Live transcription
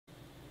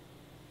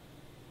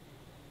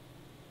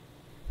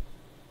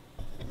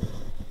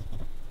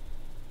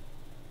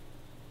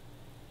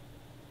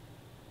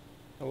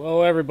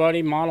Hello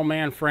everybody, Model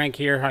Man Frank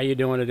here. How you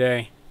doing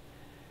today?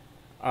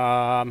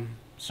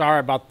 Sorry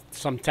about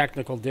some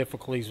technical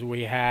difficulties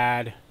we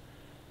had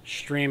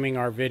streaming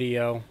our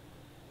video.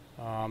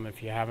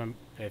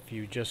 If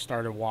you just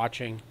started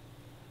watching,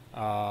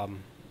 we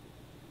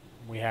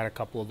had a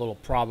couple of little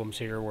problems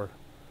here. We're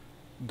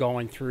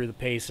going through the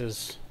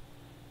paces,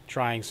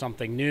 trying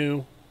something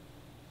new,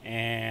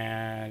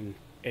 and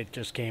it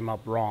just came up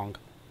wrong.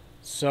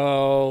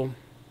 So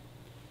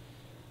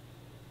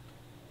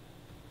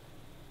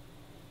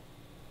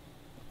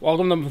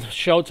welcome to the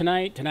show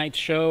tonight. Tonight's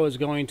show is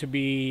going to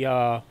be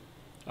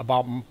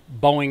about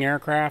Boeing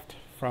aircraft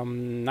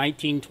from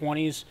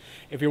 1920s.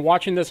 If you're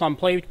watching this on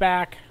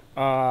playback,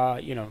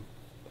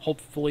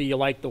 hopefully you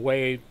like the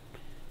way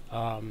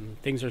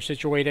things are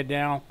situated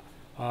now.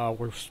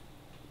 We're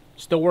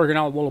still working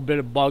out a little bit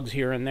of bugs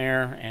here and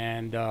there,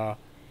 and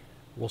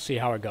we'll see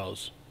how it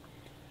goes.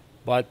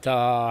 But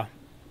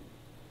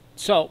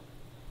so,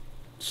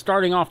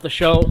 starting off the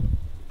show,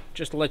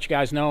 just to let you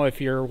guys know,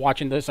 if you're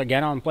watching this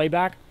again on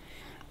playback,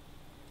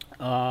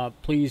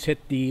 please hit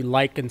the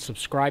like and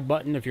subscribe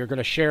button. If you're going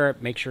to share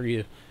it, make sure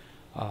you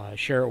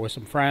share it with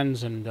some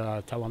friends and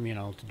tell them,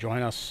 to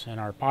join us in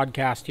our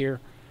podcast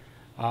here.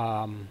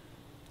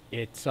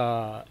 It's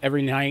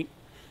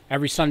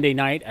every Sunday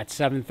night at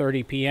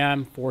 7:30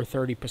 p.m.,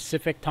 4:30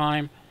 Pacific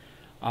time.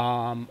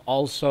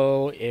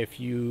 Also, if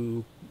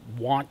you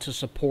want to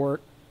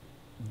support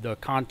the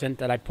content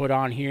that I put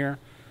on here,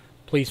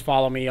 please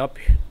follow me up.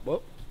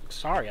 Whoop,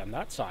 sorry, on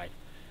that side.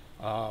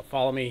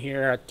 Follow me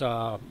here at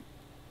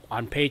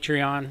on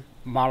Patreon,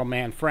 Model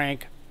Man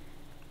Frank,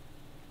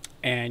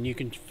 and you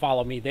can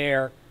follow me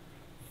there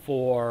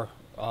for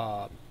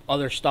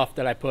other stuff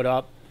that I put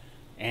up.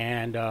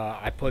 And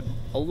I put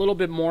a little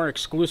bit more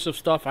exclusive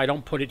stuff. I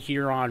don't put it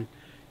here on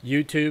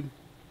YouTube,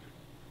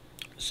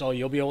 so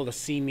you'll be able to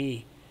see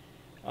me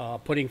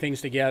putting things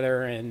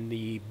together and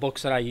the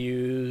books that I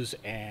use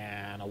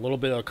and a little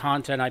bit of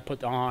content I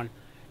put on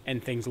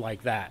and things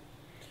like that.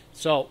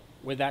 So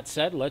with that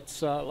said, let's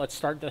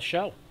start the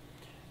show.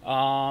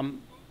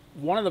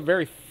 One of the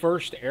very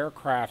first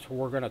aircraft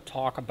we're going to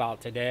talk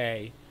about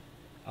today.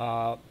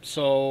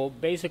 So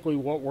basically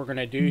what we're going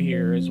to do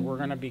here is we're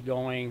going to be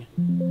going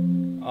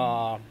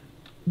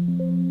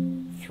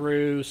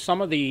through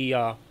some of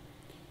the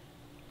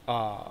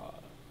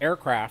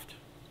aircraft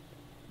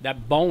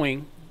that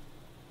Boeing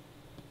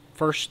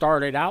first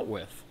started out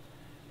with.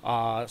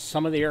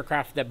 Some of the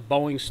aircraft that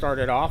Boeing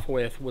started off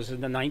with was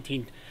in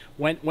the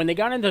when they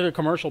got into the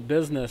commercial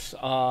business,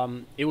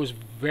 it was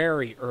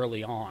very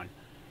early on.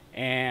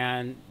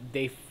 And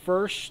they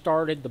first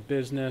started the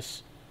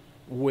business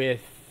with,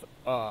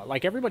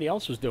 like everybody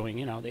else was doing,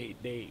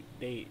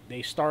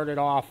 they started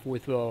off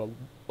with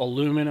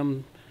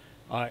aluminum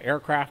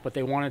aircraft, but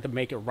they wanted to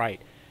make it right.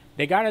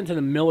 They got into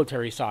the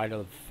military side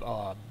of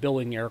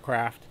building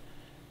aircraft,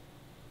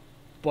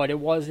 but it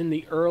was in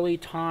the early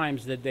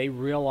times that they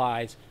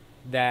realized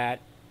that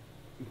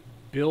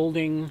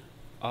building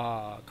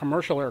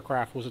commercial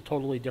aircraft was a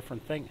totally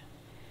different thing.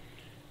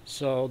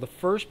 So the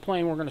first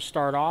plane we're going to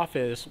start off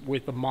is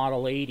with the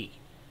Model 80.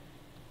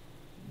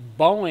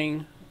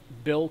 Boeing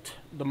built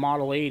the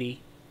Model 80,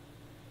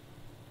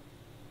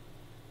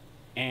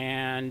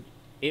 and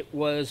it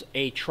was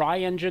a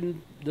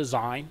tri-engine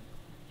design.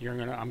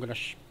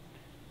 There's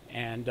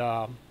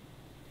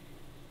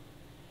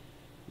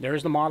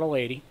the Model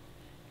 80.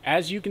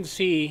 As you can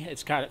see,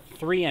 it's got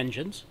 3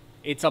 engines.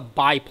 It's a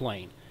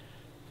biplane.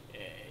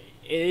 It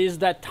is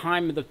that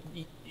time of the,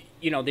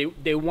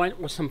 they went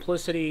with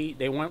simplicity.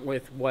 They went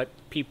with what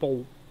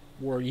people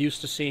were used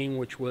to seeing,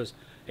 which was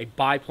a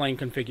biplane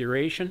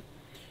configuration.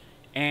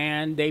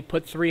 And they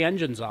put 3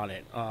 engines on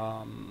it.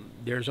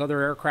 There's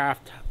other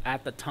aircraft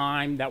at the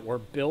time that were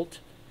built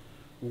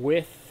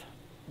with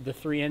the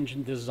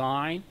 3-engine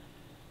design.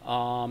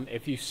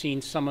 If you've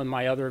seen some of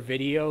my other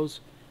videos,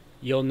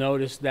 you'll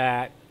notice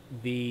that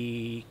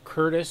the the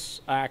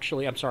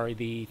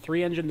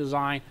 3-engine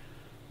design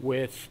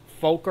with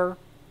Fokker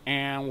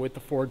and with the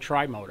Ford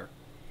Tri-Motor.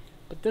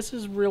 But this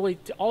is really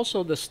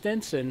also the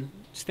Stinson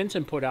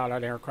put out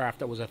an aircraft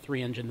that was a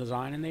 3-engine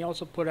design, and they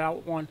also put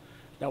out one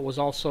that was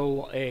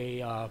also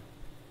a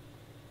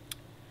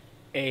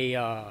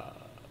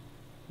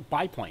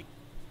biplane.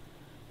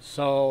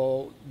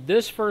 So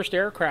this first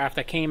aircraft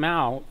that came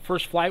out,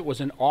 first flight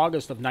was in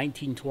August of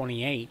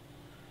 1928.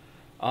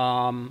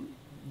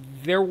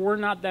 There were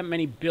not that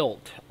many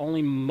built.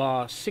 Only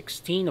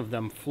 16 of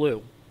them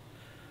flew.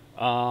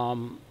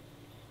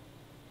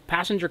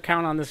 Passenger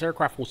count on this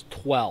aircraft was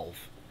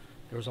 12.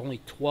 There was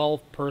only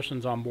 12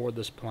 persons on board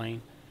this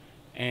plane,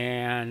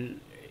 and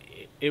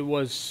there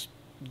was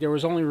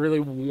only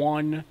really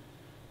one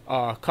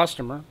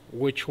customer,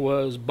 which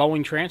was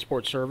Boeing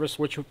Transport Service,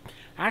 which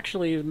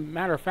actually, as a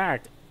matter of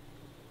fact,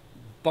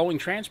 Boeing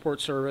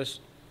Transport Service,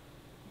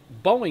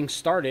 Boeing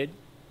started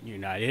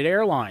United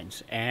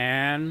Airlines,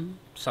 and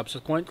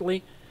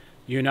subsequently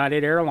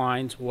United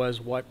Airlines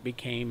was what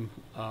became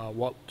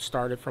what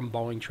started from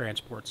Boeing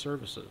Transport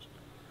Services.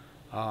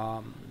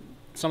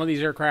 Some of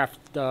these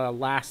aircraft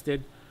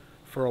lasted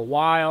for a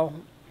while.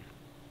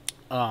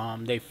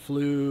 They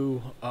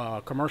flew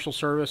commercial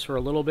service for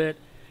a little bit,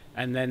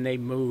 and then they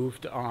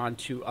moved on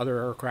to other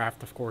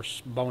aircraft. Of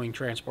course, Boeing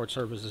Transport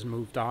Services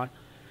moved on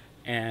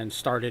and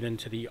started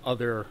into the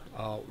other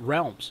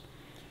realms.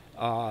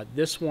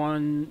 This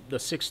one, the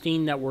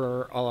 16 that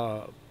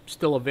were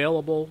still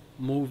available,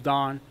 moved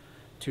on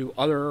to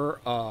other,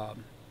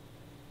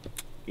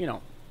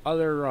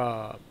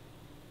 other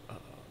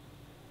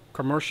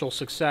commercial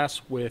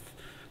success with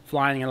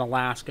flying in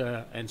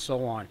Alaska and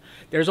so on.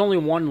 There's only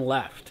one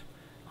left.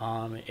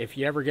 If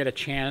you ever get a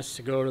chance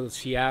to go to the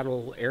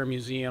Seattle Air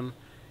Museum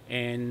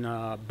in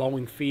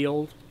Boeing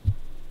Field,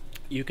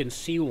 you can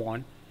see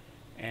one.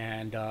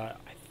 And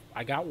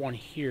I got one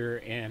here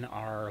in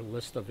our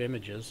list of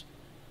images.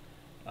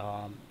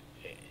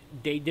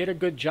 They did a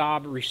good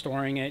job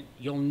restoring it.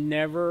 You'll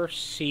never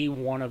see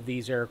one of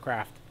these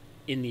aircraft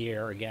in the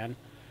air again.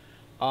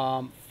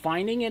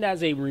 Finding it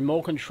as a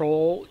remote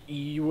control,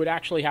 you would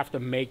actually have to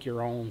make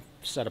your own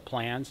set of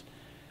plans.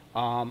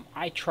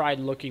 I tried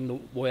looking the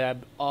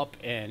web up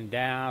and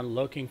down,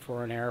 looking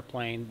for an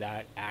airplane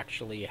that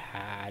actually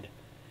had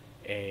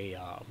a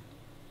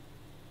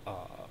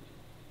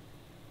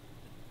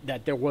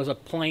that there was a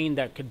plane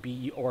that could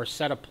be, or a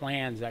set of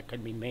plans that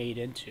could be made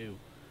into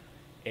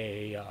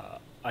a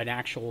an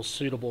actual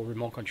suitable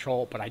remote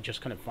control, but I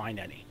just couldn't find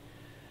any.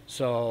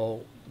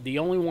 So the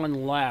only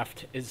one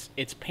left is,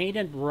 it's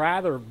painted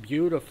rather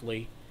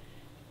beautifully.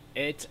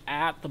 It's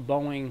at the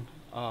Boeing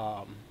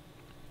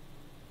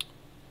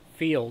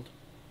Field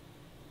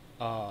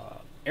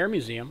Air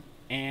Museum,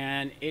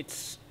 and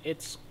it's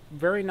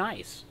very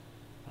nice.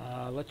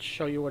 Let's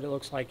show you what it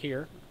looks like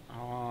here.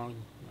 Let me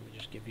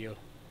just give you.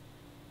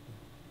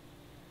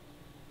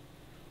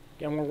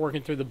 Again, we're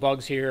working through the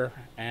bugs here,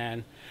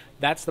 and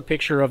that's the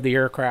picture of the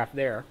aircraft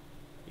there.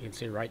 You can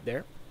see right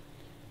there,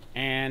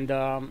 and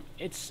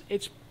it's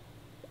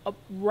a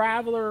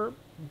rather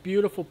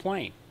beautiful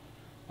plane.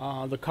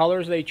 The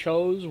colors they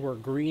chose were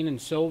green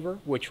and silver,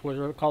 which were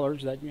the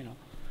colors that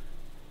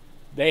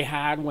they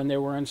had when they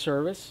were in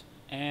service.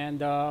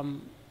 And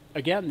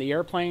again, the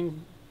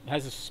airplane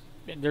has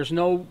there's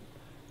no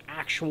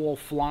actual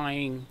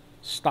flying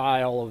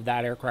style of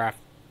that aircraft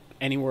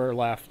anywhere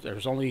left.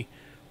 There's only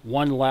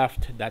one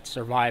left that's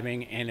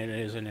surviving, and it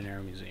is in an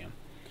air museum.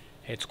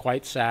 It's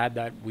quite sad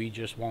that we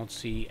just won't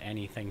see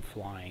anything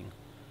flying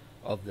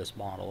of this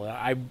model.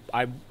 I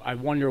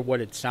wonder what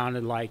it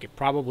sounded like. It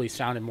probably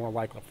sounded more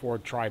like a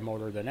Ford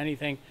tri-motor than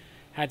anything.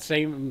 Had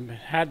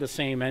the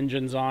same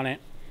engines on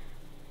it,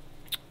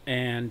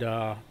 and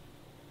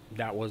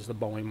that was the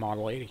Boeing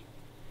Model 80.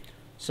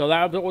 So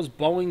that was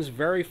Boeing's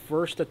very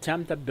first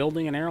attempt at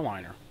building an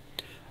airliner.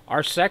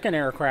 Our second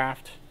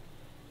aircraft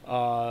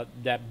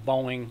that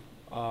Boeing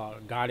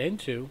got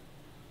into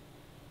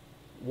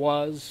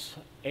was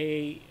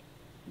a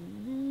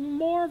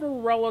more of a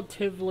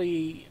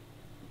relatively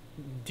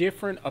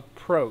different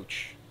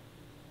approach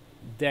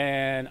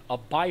than a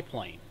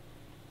biplane.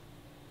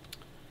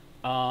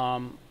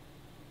 Boeing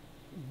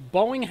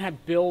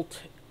had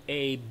built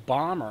a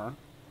bomber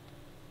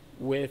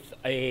with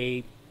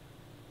a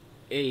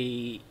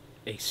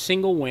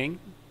single wing.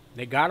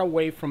 They got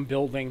away from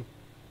building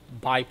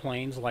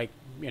biplanes like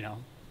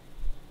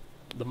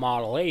the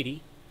Model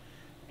 80,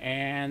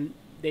 and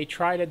they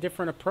tried a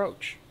different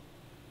approach.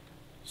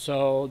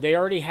 So they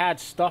already had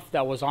stuff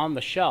that was on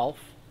the shelf,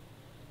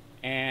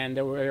 and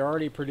they were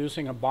already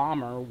producing a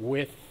bomber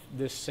with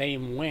this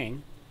same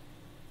wing.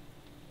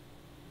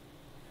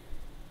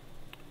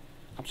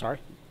 I'm sorry,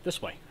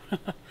 this way.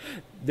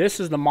 This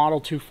is the Model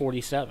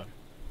 247.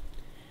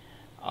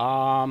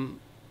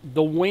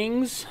 The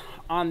wings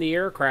on the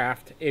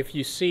aircraft, if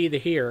you see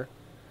here,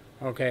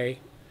 okay,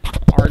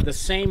 are the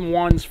same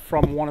ones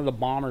from one of the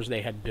bombers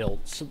they had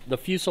built. So the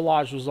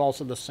fuselage was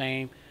also the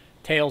same,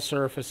 tail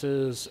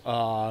surfaces,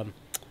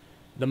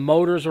 the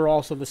motors are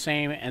also the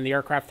same, and the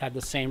aircraft had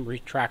the same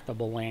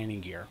retractable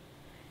landing gear.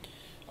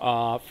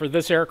 For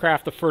this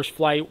aircraft, the first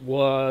flight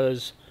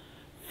was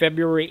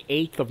February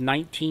 8th of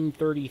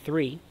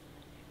 1933.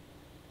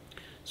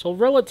 So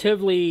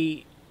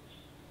relatively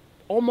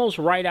almost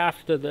right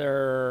after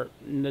the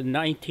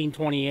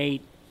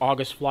 1928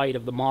 August flight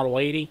of the Model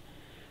 80,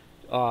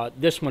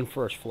 this one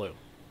first flew.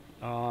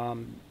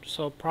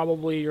 So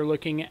probably you're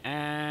looking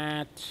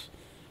at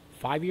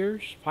 5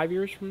 years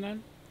from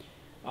then.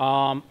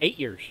 8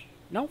 years.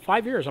 No,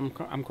 5 years. I'm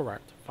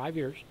correct. 5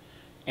 years.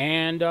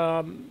 And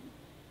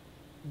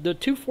the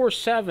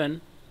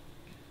 247,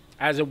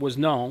 as it was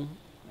known,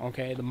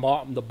 okay, the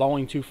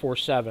Boeing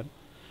 247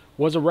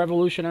 was a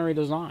revolutionary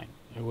design.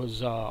 It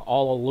was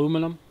all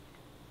aluminum.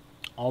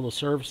 All the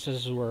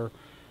surfaces were,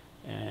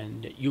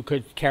 and you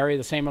could carry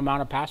the same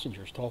amount of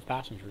passengers, 12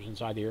 passengers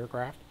inside the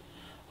aircraft.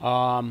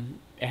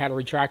 It had a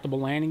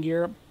retractable landing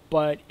gear,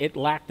 but it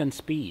lacked in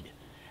speed.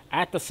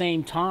 At the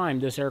same time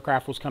this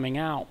aircraft was coming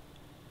out,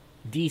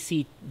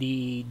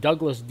 the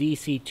Douglas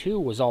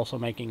DC-2 was also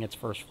making its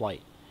first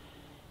flight.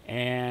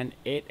 And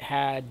it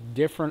had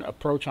different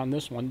approach on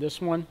this one.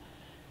 This one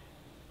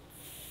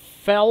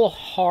fell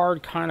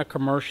hard kind of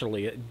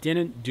commercially. It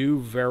didn't do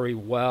very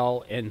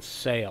well in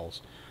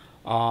sales.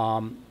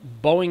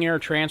 Boeing Air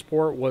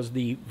Transport was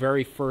the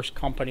very first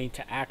company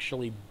to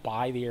actually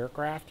buy the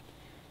aircraft.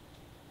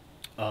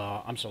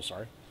 I'm so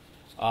sorry.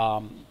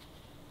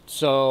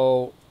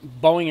 So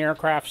Boeing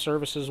Aircraft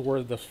Services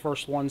were the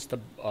first ones to,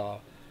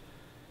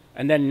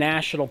 and then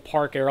National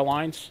Park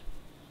Airlines.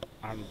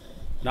 I'm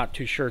not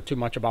too sure too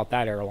much about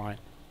that airline,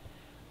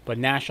 but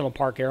National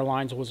Park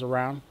Airlines was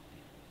around.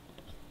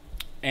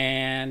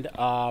 And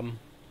bear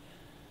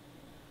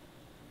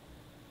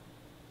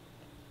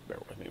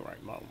with me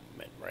right moment,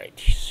 right,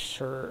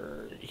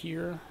 sir,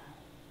 here.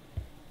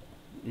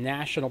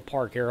 National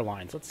Park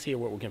Airlines. Let's see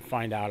what we can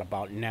find out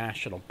about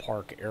National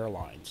Park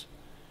Airlines.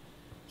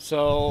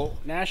 So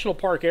National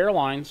Park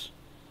Airlines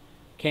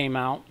came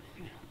out,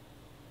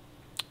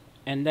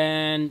 and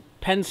then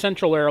Penn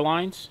Central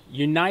Airlines,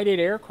 United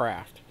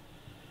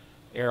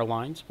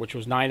Airlines, which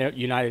was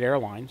United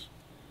Airlines,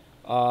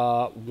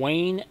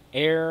 Wayne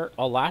Air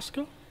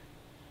Alaska,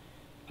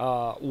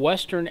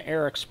 Western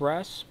Air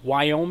Express,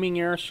 Wyoming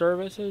Air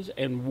Services,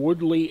 and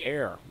Woodley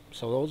Air.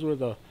 So those were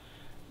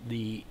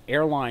the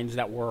airlines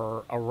that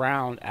were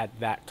around at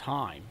that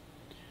time.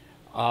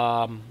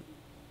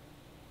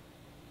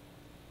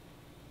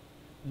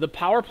 The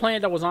power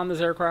plant that was on this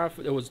aircraft,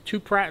 it was two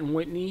Pratt &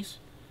 Whitneys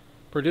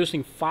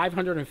producing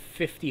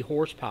 550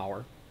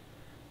 horsepower.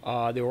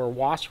 There were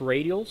WASP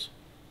radials.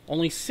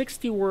 Only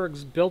 60 were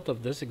built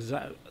of this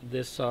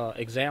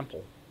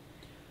example.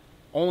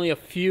 Only a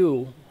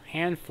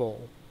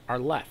handful are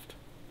left.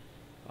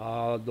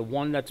 The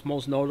one that's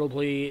most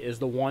notably is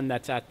the one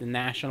that's at the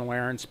National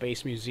Air and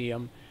Space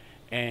Museum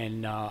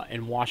in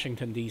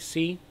Washington,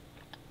 D.C.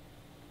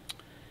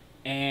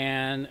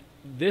 And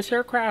this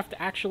aircraft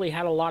actually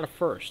had a lot of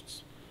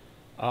firsts.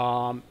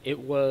 It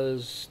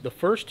was the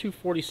first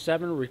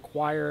 247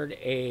 required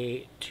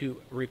a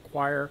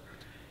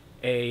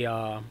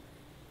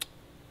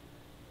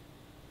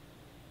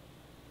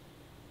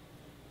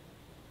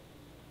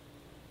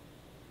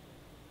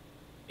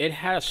it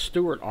had a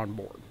steward on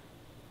board.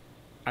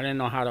 I didn't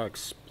know how to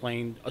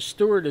explain. A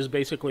steward is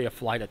basically a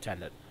flight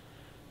attendant.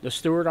 The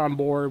steward on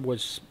board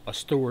was a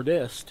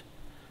stewardess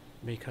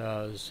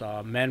because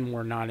men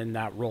were not in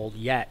that role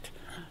yet.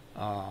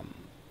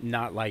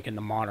 Not like in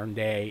the modern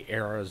day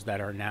eras that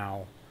are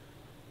now.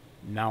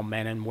 Now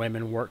men and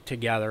women work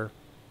together,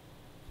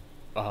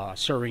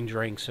 serving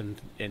drinks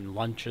and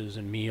lunches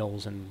and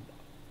meals and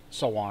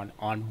so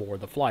on board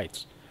the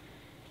flights.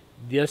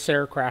 This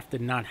aircraft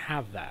did not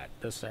have that.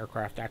 This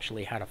aircraft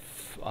actually had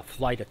a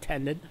flight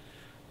attendant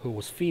who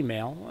was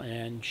female,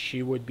 and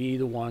she would be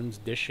the ones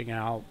dishing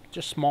out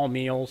just small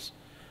meals,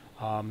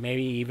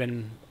 maybe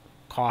even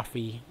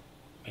coffee,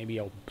 maybe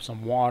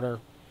some water,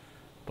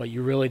 but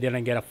you really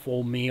didn't get a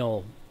full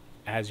meal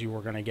as you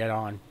were going to get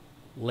on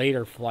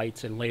later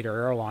flights and later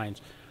airlines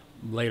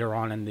later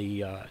on in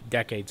the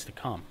decades to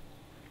come.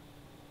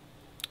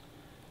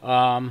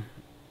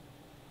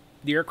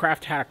 The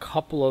aircraft had a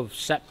couple of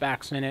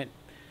setbacks in it.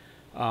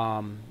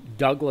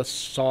 Douglas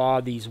saw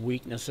these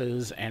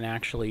weaknesses and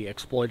actually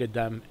exploited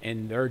them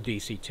in their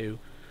DC-2.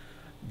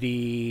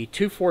 The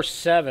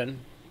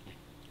 247,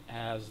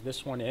 as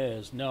this one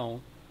is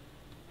known,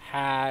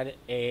 had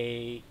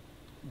the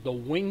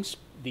wing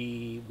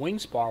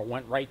spar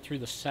went right through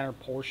the center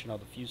portion of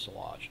the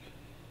fuselage.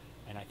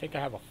 And I think I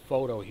have a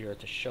photo here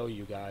to show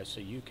you guys so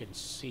you can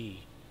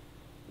see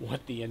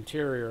what the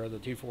interior of the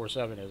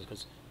 247 is,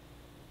 because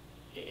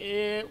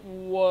it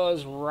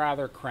was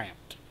rather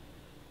cramped.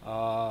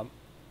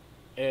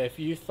 If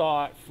you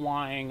thought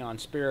flying on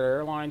Spirit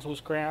Airlines was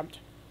cramped,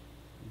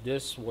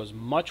 this was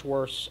much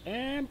worse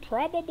and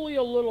probably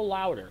a little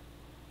louder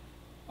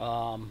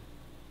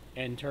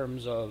in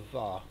terms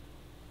of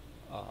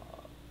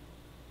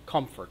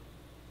comfort.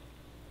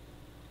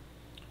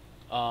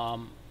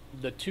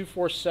 The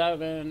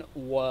 247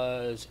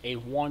 was a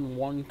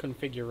 1-1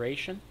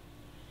 configuration,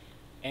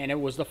 and it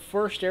was the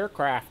first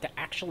aircraft to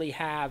actually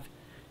have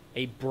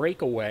a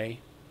breakaway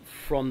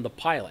from the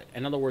pilot.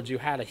 In other words, you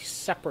had a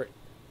separate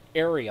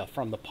area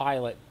from the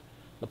pilot.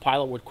 The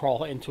pilot would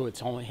crawl into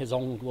his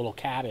own little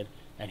cabin,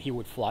 and he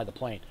would fly the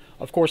plane.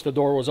 Of course, the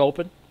door was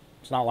open.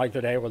 It's not like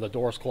today where the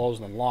door's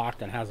closed and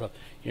locked and has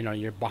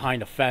you're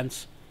behind a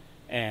fence,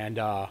 and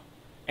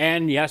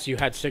yes, you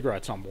had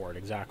cigarettes on board.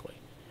 Exactly.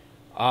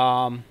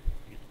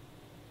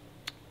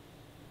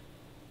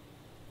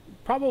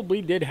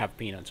 Probably did have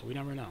peanuts. We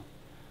never know.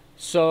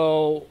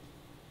 So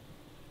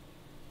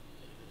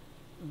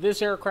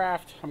this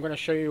aircraft, I'm going to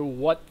show you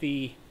what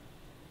the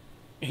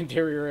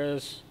interior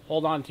is.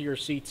 Hold on to your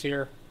seats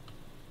here.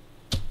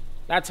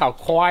 That's how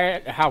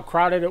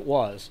crowded it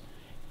was.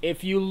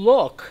 If you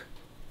look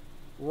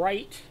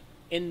right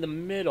in the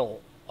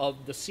middle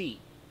of the seat,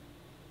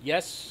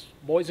 yes,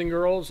 boys and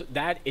girls,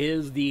 that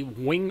is the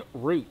wing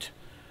root.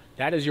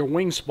 That is your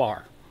wing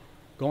spar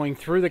going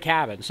through the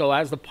cabin. So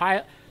as the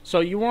pilot, so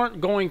you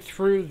weren't going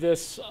through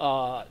this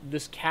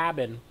this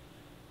cabin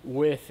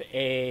with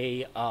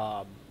a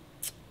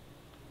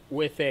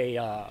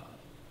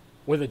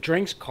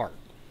drinks cart.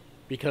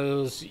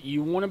 because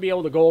you want to be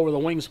able to go over the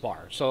wing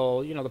spar.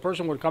 So, the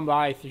person would come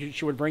by,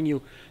 she would bring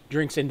you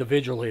drinks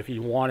individually if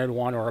you wanted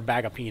one, or a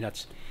bag of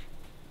peanuts,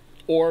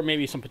 or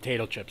maybe some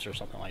potato chips or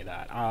something like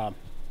that.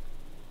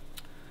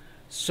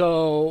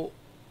 So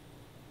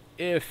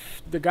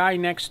if the guy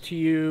next to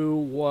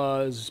you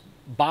was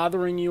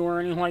bothering you or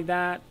anything like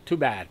that, too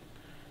bad.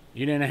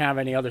 You didn't have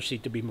any other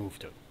seat to be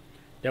moved to.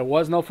 There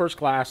was no first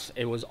class.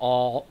 It was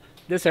all,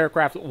 this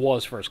aircraft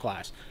was first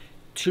class.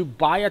 To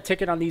buy a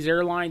ticket on these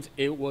airlines,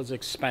 it was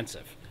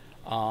expensive.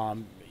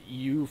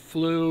 You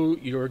flew,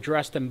 you were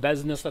dressed in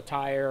business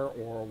attire,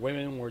 or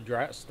women were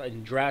dressed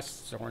in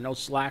dress, or no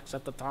slacks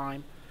at the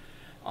time,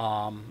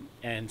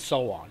 and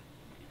so on.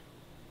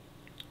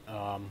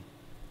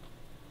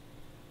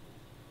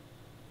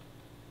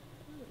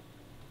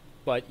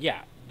 But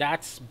yeah,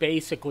 that's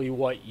basically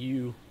what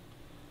you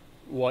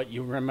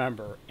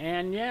remember.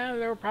 And yeah,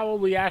 there were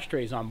probably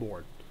ashtrays on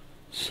board.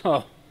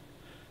 So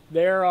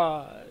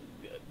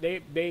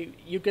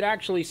you could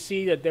actually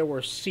see that there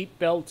were seat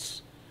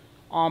belts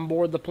on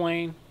board the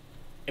plane,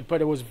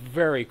 but it was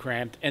very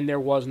cramped and there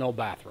was no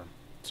bathroom.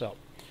 So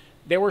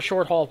they were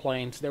short haul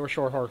planes, they were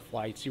short haul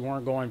flights. You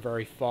weren't going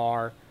very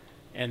far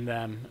in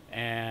them,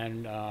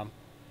 and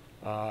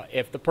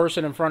if the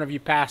person in front of you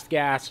passed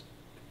gas,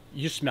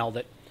 you smelled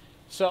it.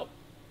 So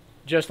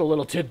just a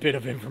little tidbit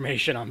of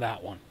information on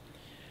that one.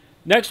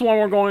 Next one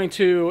we're going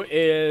to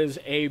is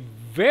a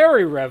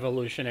very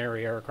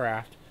revolutionary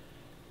aircraft.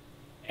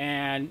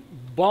 And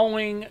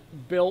Boeing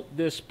built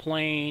this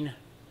plane.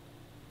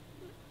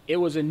 It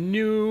was a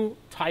new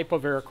type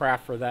of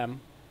aircraft for them.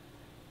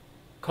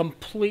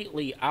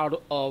 Completely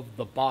out of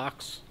the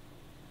box.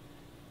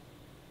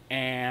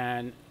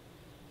 And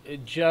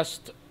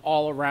just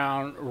all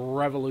around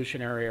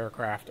revolutionary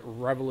aircraft.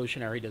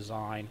 Revolutionary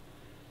design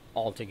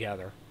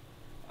altogether.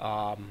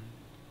 Let's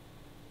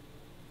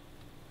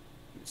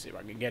see if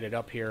I can get it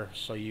up here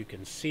so you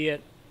can see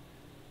it.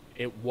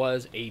 It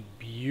was a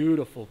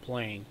beautiful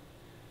plane.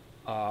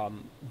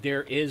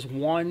 There is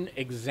one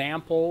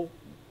example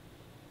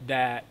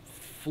that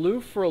flew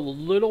for a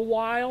little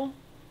while,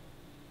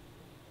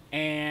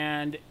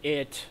 and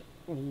it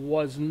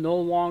was no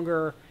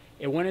longer,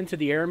 it went into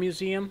the Air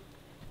Museum.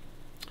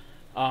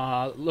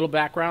 Little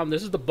background,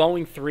 this is the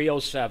Boeing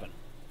 307.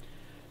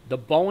 The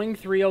Boeing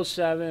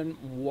 307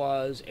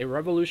 was a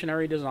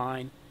revolutionary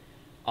design.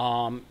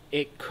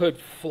 It could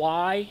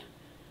fly,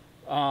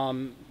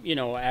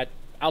 at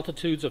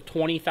altitudes of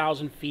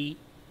 20,000 feet.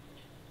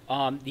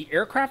 The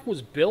aircraft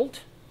was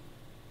built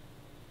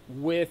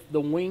with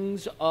the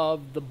wings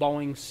of the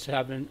Boeing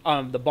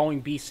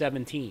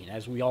B-17,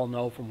 as we all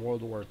know from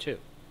World War II.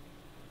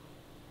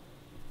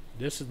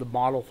 This is the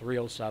Model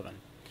 307.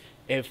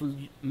 If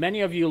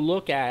many of you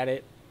look at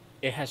it,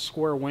 it has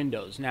square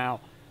windows.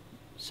 Now,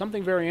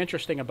 something very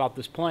interesting about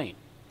this plane.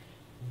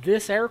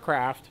 This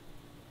aircraft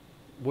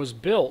was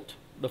built,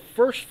 the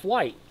first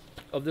flight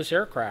of this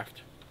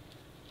aircraft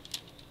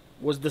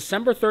was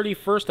December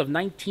 31st of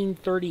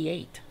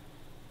 1938.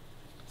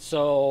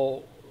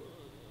 So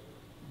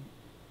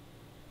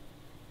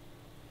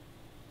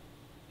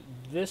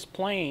this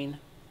plane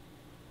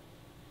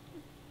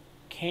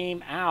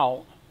came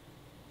out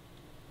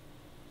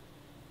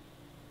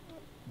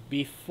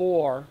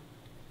before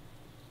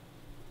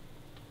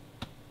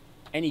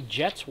any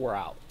jets were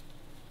out.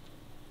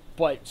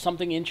 But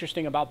something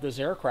interesting about this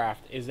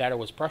aircraft is that it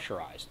was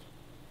pressurized.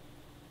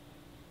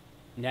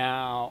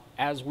 Now,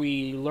 as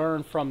we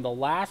learned from the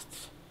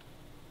last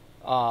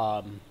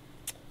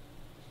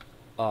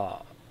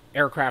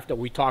aircraft that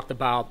we talked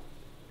about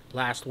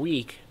last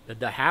week, the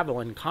de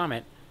Havilland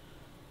Comet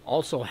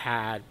also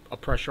had a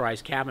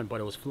pressurized cabin, but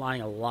it was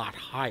flying a lot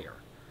higher.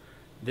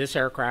 This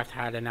aircraft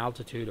had an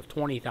altitude of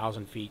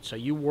 20,000 feet, so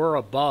you were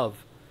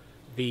above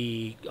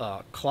the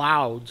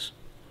clouds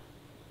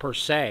per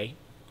se,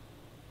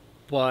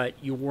 but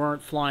you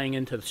weren't flying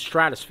into the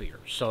stratosphere,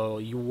 so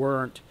you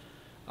weren't,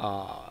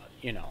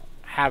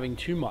 having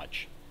too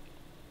much.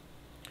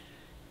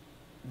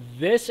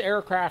 This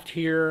aircraft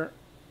here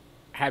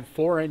had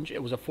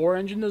it was a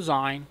 4-engine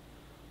design,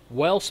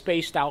 well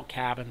spaced out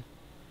cabin.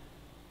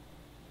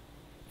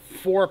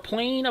 For a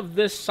plane of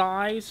this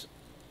size,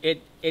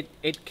 it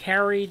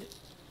carried,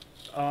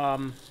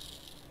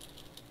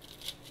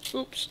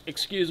 oops,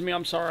 excuse me,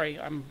 I'm sorry,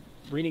 I'm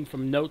reading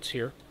from notes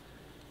here.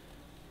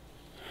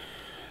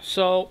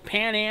 So,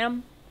 Pan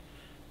Am,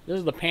 this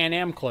is the Pan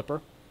Am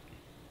Clipper.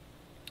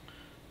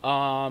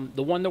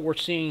 The one that we're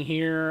seeing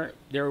here,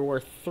 there were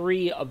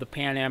 3 of the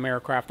Pan Am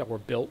aircraft that were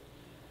built.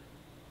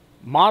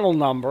 Model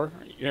number,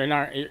 you're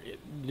going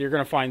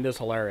to find this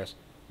hilarious.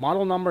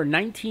 Model number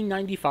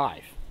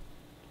 1995.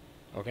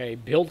 Okay,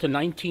 built in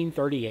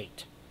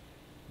 1938.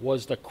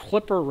 Was the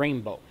Clipper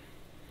Rainbow.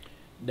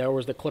 There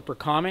was the Clipper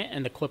Comet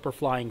and the Clipper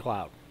Flying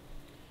Cloud.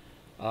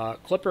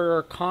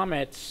 Clipper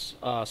Comet's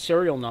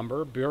serial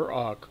number,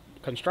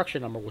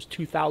 construction number, was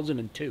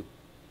 2002.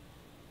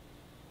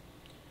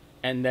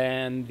 And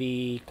then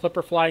the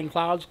Clipper Flying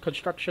Cloud's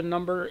construction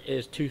number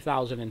is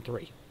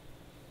 2003.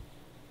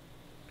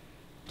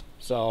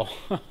 So,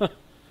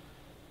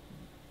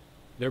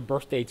 Their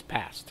birth dates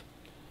passed.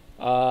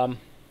 Um,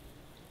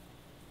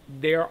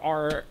 there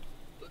are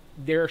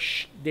there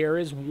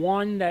is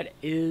one that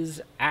is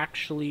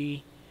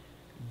actually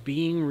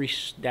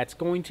that's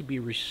going to be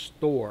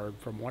restored,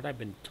 from what I've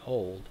been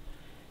told,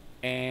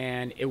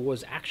 and it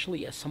was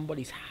actually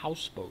somebody's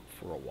houseboat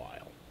for a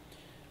while.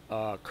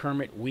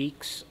 Kermit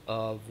Weeks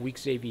of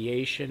Weeks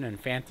Aviation and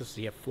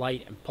Fantasy of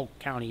Flight and Polk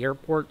County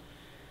Airport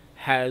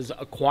has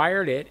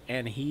acquired it,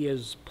 and he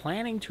is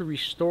planning to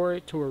restore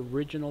it to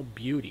original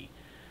beauty.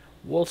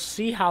 We'll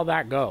see how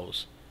that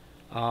goes.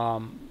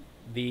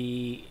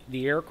 The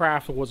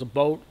aircraft was a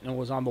boat and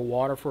was on the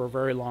water for a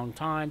very long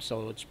time,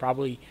 so it's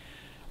probably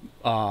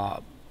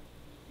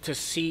to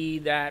see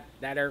that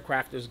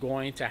aircraft is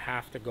going to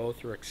have to go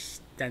through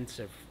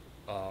extensive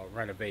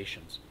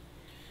renovations.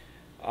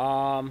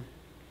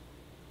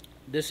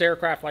 This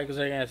aircraft, like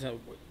I said,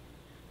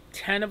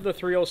 10 of the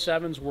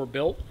 307s were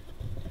built,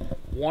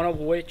 one of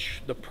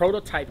which the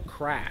prototype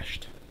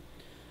crashed.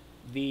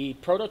 The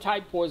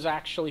prototype was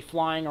actually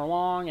flying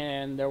along,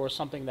 and there was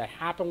something that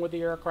happened with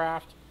the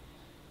aircraft,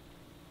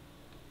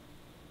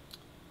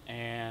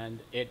 and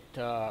it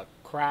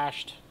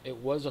crashed. It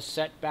was a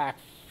setback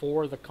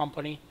for the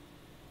company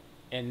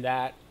in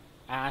that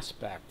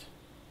aspect.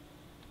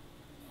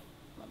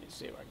 Let me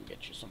see if I can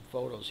get you some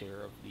photos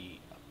here of the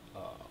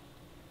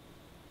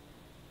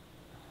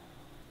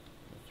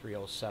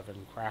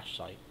 307 crash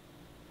site.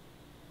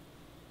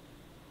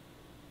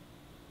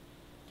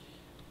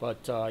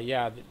 But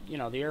yeah,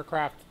 the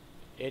aircraft,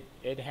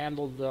 it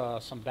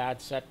handled some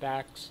bad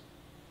setbacks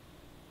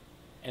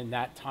in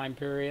that time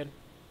period.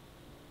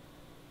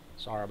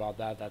 Sorry about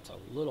that. That's a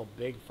little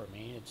big for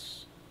me.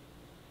 It's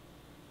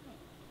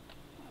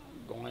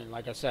going,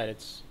 like I said,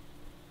 it's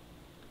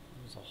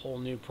a whole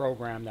new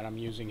program that I'm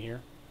using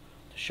here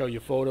to show you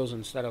photos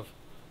instead of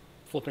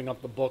flipping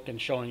up the book and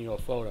showing you a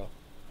photo.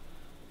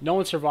 No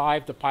one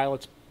survived. The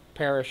pilots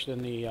perished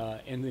in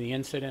the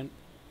incident.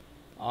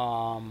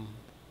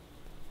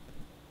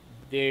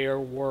 There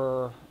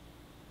were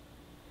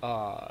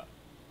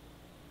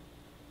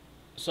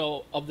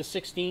so of the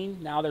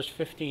 16, now there's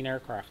 15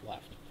 aircraft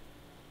left.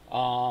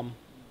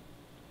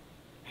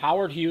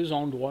 Howard Hughes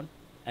owned one,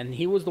 and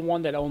he was the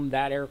one that owned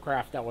that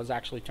aircraft that was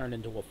actually turned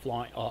into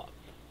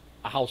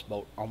a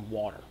houseboat on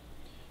water.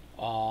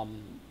 Howard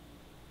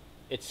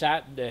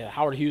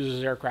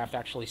Hughes' aircraft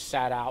actually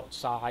sat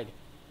outside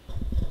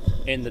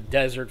in the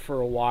desert for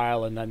a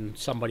while, and then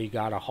somebody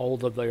got a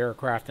hold of the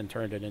aircraft and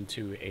turned it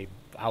into a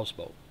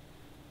houseboat.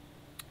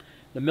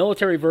 The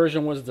military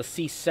version was the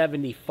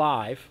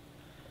C-75.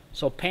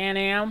 So Pan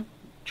Am,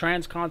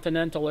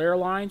 Transcontinental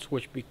Airlines,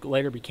 which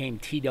later became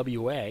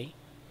TWA,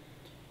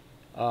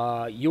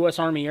 U.S.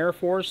 Army Air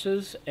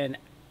Forces, and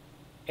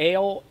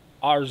Al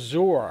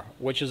Arzur,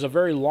 which is a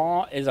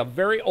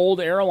very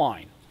old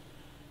airline.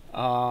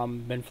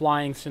 Been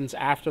flying since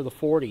after the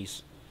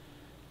 40s,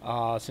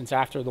 since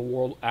after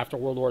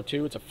World War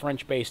II. It's a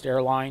French-based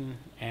airline,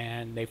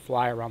 and they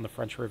fly around the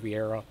French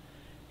Riviera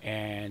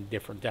and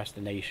different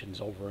destinations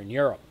over in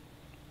Europe.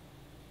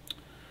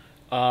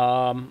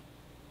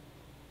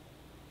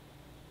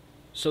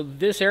 So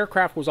this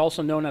aircraft was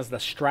also known as the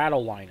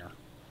Stratoliner.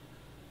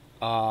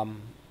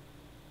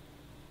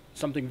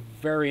 Something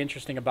very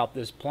interesting about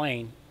this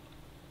plane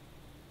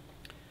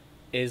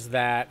is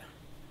that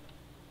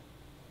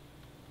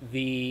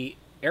the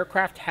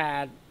aircraft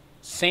had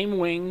same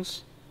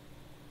wings,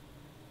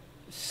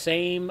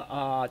 same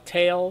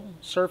tail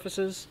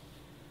surfaces,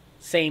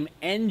 same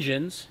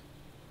engines,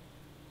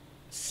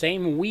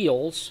 same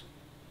wheels.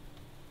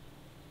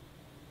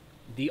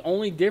 The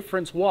only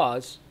difference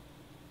was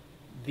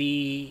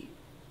the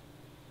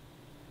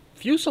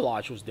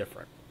fuselage was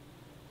different.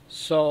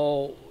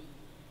 So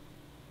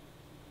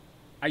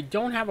I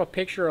don't have a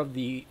picture of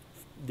the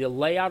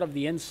layout of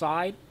the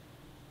inside,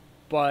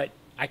 but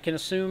I can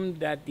assume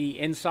that the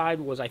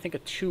inside was, I think, a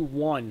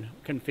 2-1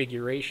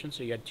 configuration.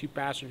 So you had 2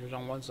 passengers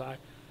on one side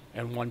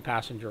and 1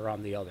 passenger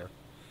on the other.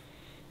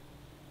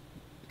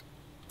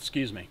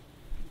 Excuse me.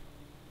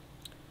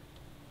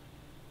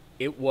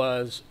 It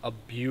was a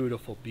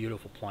beautiful,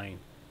 beautiful plane.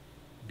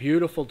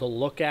 Beautiful to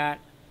look at.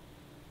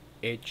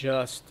 It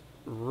just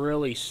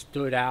really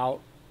stood out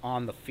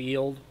on the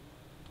field.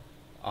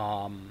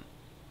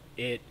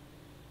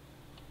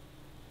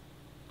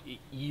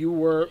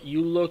 You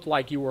looked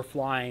like you were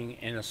flying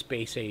in a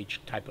space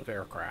age type of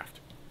aircraft.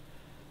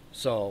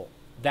 So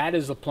that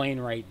is the plane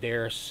right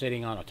there,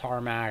 sitting on a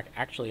tarmac.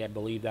 Actually, I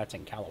believe that's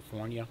in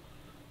California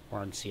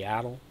or in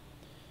Seattle.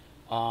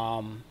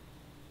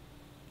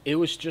 It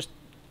was just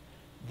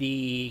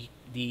the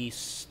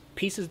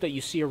pieces that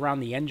you see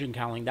around the engine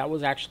cowling. That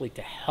was actually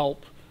to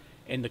help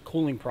in the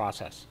cooling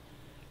process.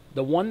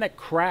 The one that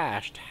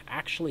crashed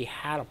actually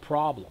had a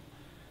problem.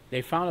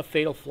 They found a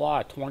fatal flaw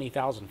at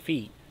 20,000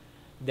 feet,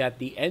 that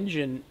the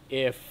engine,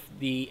 if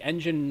the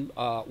engine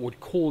would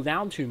cool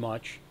down too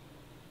much,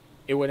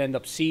 it would end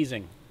up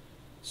seizing.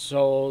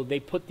 So they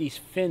put these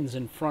fins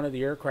in front of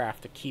the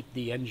aircraft to keep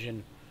the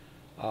engine,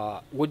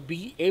 would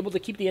be able to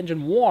keep the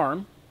engine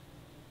warm,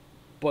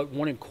 but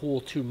wouldn't cool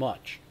too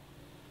much.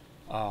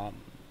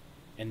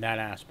 in that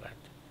aspect.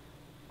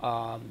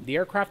 The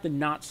aircraft did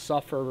not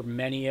suffer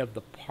many of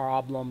the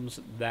problems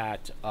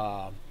that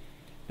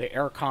the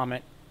Air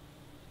Comet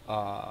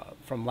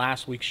from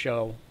last week's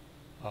show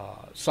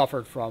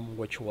suffered from,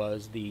 which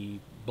was the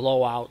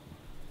blowout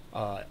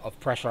of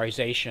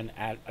pressurization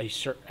at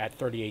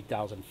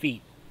 38,000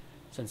 feet.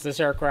 Since this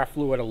aircraft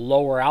flew at a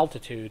lower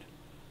altitude,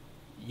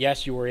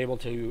 yes, you were able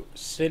to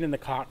sit in the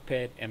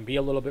cockpit and be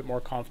a little bit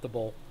more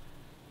comfortable,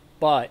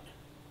 but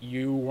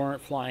you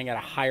weren't flying at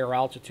a higher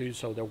altitude,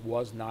 so there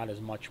was not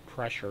as much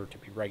pressure to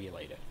be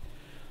regulated.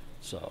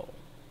 So,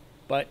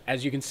 but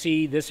as you can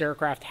see, this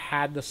aircraft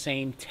had the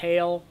same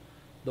tail,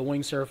 the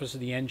wing surface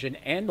of the engine,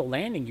 and the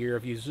landing gear.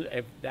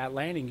 If that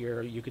landing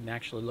gear, you can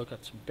actually look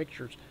at some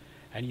pictures,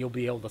 and you'll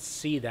be able to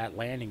see that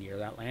landing gear.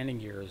 That landing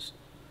gear is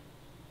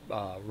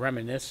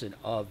reminiscent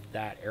of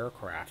that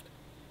aircraft.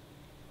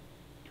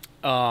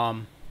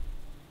 Moving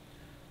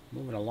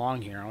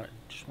along here, I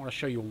just want to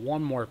show you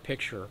one more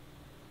picture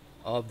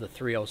of the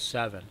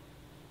 307,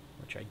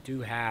 which I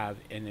do have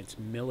in its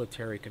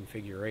military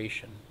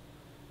configuration.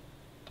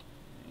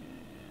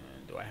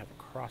 And do I have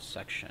a cross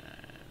section?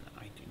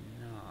 I do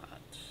not.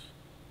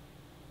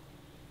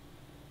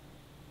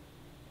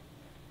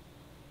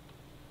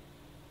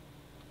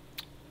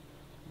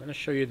 I'm going to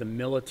show you the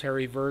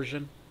military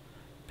version,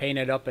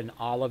 painted up in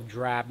olive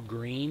drab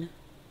green.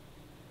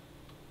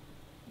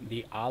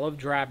 The olive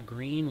drab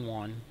green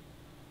one,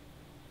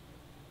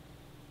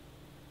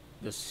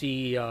 the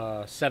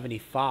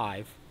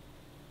C-75,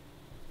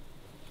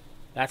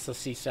 that's the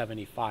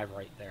C-75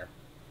 right there.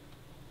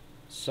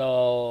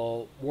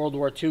 So World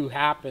War II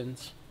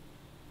happens,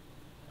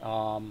 you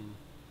know,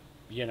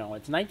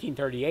 it's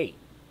 1938,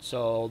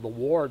 so the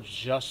war's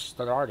just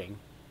starting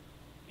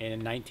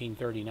in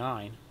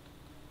 1939,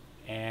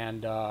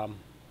 and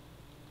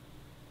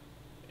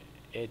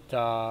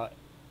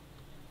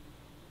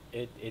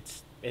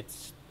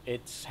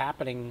it's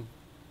happening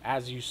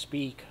as you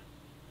speak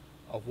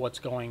of what's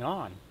going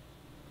on.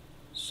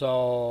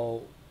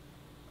 So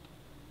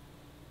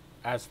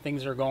as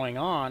things are going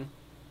on,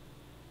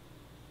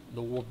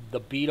 the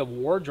beat of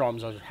war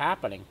drums are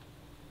happening.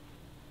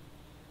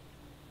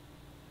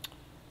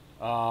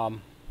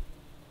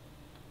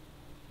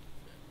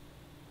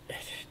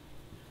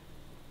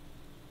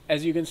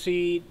 As you can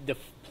see, the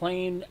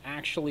plane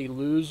actually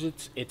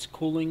loses its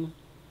cooling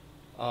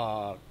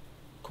those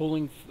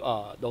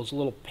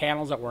little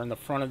panels that were in the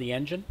front of the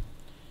engine.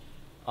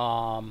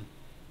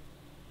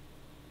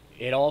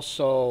 It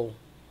also,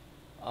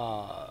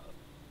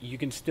 you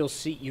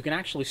can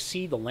actually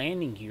see the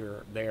landing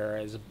gear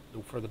there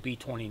for the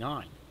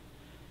B-29.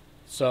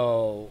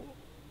 So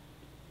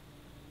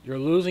you're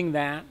losing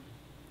that,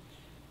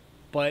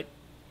 but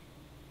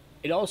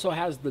it also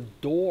has the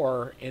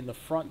door in the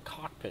front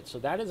cockpit. So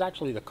that is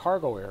actually the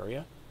cargo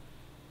area.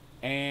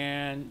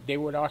 And they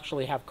would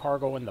actually have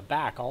cargo in the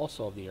back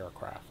also of the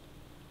aircraft.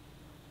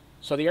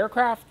 So the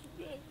aircraft,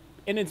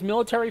 in its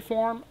military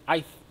form,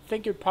 I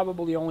think it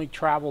probably only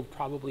traveled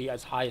probably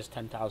as high as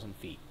 10,000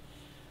 feet.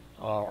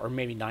 Or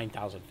maybe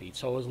 9,000 feet.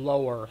 So it was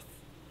lower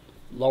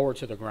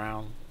to the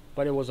ground.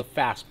 But it was a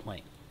fast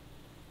plane.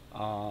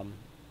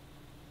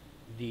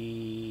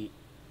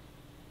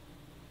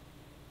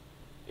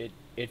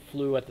 It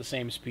flew at the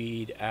same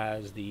speed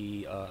as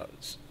the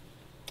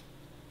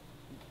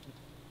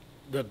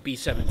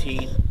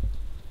B-17.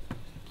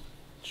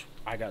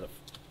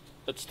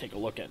 Let's take a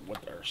look at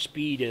what their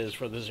speed is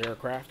for this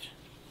aircraft,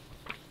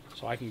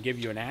 so I can give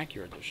you an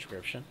accurate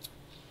description.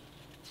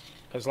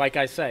 Because like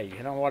I say,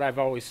 you know what I've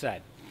always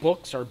said,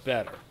 books are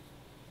better.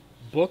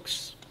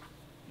 Books,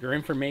 your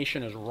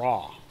information is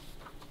raw,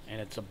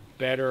 and it's a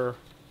better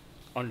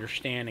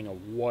understanding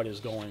of what is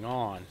going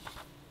on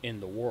in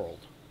the world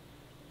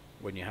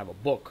when you have a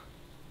book.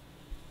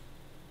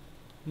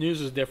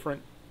 News is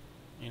different.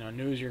 You know,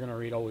 news you're going to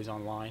read always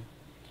online.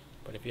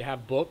 But if you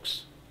have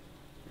books,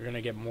 you're going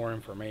to get more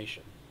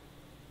information.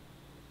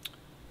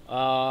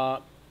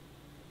 The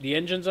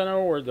engines in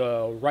it were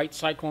the Wright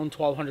Cyclone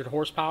 1200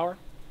 horsepower.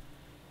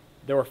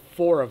 There were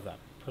 4 of them,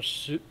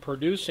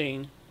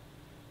 producing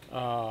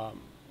a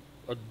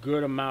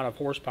good amount of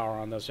horsepower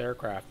on this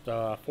aircraft.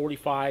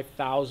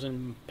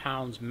 45,000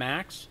 pounds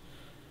max,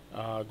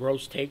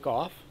 gross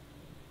takeoff.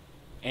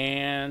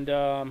 And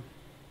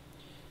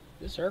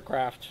this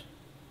aircraft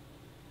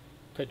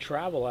could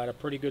travel at a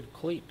pretty good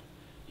clip.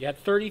 You had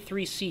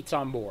 33 seats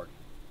on board,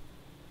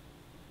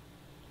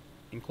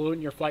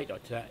 including your flight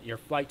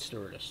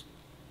stewardess.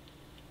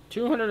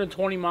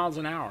 220 miles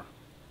an hour.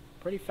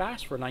 Pretty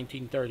fast for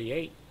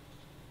 1938.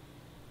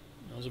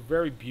 It was a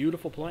very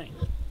beautiful plane.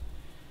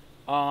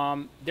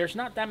 There's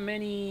not that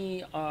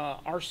many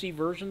RC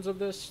versions of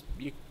this.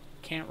 You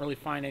can't really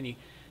find any.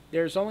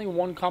 There's only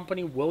one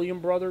company, William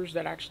Brothers,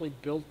 that actually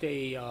built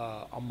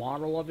a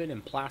model of it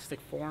in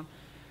plastic form.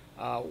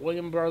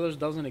 William Brothers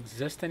doesn't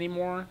exist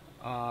anymore,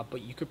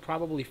 but you could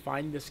probably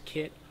find this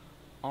kit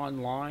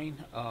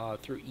online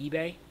through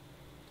eBay.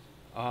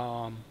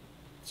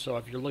 So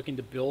if you're looking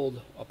to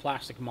build a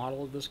plastic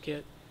model of this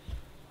kit,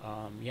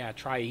 Yeah,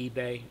 try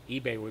eBay.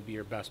 eBay would be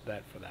your best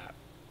bet for that.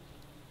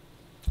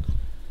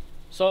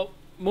 So,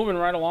 moving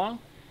right along,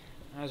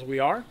 as we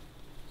are,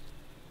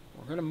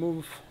 we're going to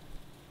move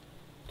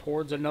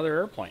towards another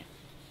airplane.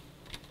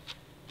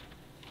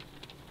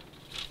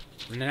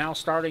 We're now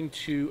starting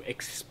to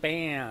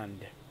expand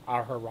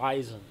our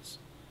horizons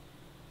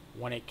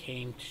when it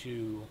came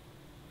to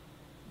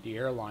the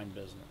airline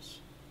business.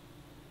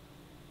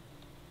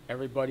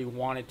 Everybody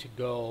wanted to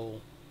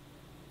go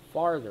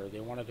farther.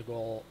 They wanted to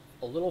go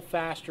a little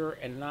faster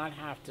and not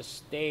have to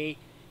stay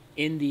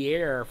in the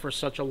air for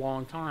such a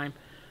long time.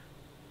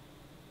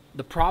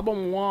 The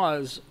problem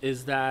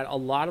is that a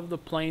lot of the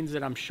planes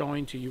that I'm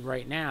showing to you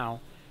right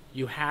now,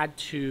 you had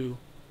to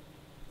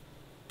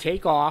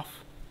take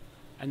off,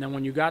 and then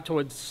when you got to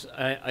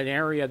an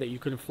area that you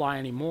couldn't fly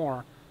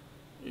anymore,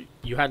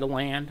 you had to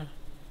land,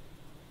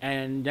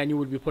 and then you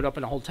would be put up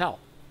in a hotel.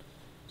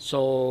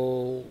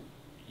 So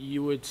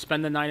you would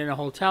spend the night in a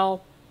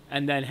hotel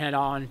and then head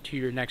on to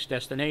your next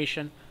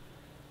destination.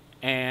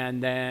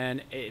 And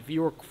then if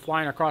you were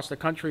flying across the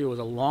country, it was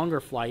a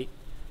longer flight.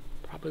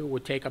 Probably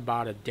would take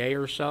about a day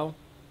or so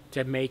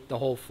to make the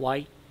whole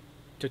flight,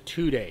 to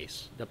 2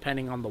 days,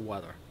 depending on the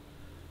weather.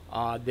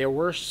 There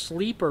were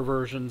sleeper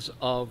versions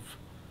of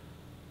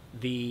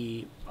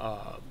the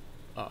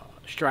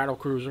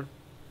Stratocruiser,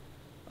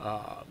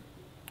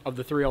 of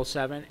the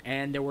 307,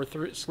 and there were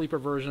sleeper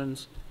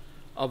versions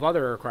of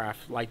other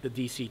aircraft like the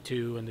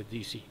DC-2 and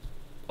the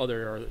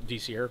other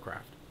DC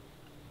aircraft.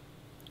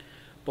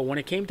 But when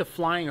it came to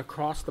flying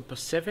across the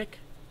Pacific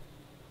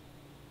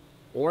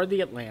or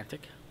the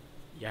Atlantic,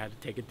 you had to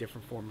take a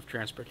different form of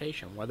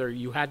transportation. Whether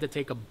you had to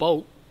take a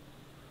boat,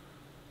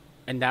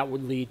 and that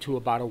would lead to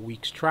about a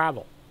week's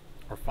travel,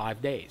 or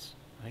 5 days.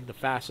 I think the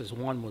fastest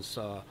one was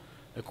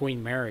the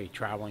Queen Mary,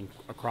 traveling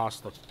across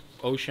the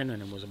ocean,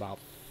 and it was about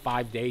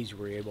 5 days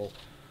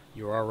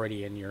you were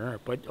already in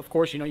Europe. But of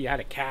course, you had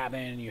a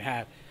cabin,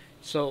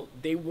 so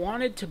they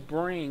wanted to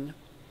bring,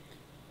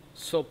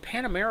 so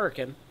Pan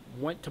American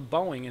went to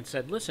Boeing and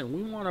said, listen,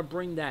 we want to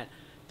bring that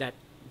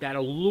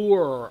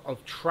allure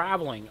of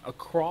traveling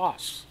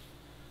across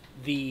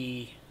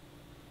the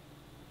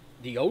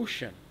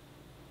ocean,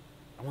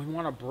 and we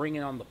want to bring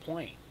it on the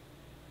plane.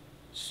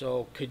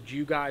 So could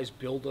you guys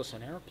build us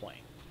an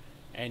airplane?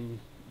 And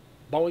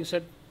Boeing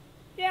said,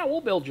 yeah,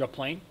 we'll build you a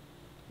plane.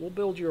 We'll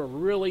build you a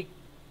really,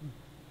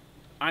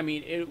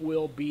 it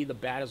will be the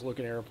baddest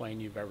looking airplane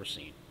you've ever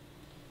seen.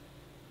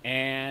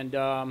 And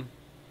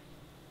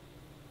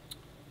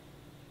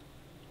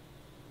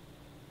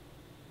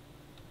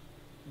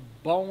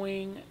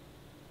Boeing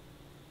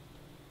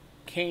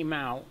came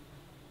out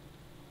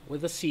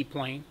with a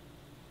seaplane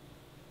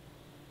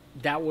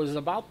that was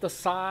about the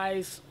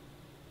size.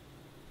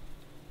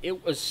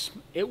 It was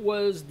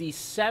the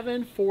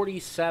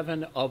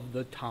 747 of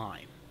the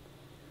time.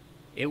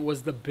 It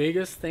was the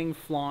biggest thing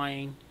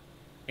flying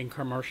in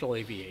commercial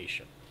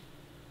aviation,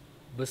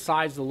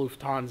 besides the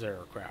Lufthansa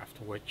aircraft,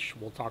 which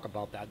we'll talk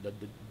about that, the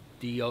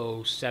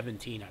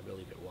DO-17, I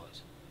believe it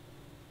was.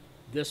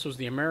 This was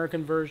the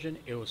American version.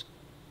 It was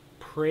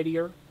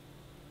prettier.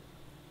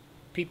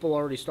 People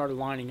already started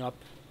lining up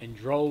in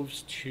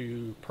droves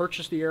to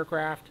purchase the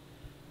aircraft,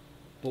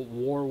 but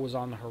war was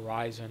on the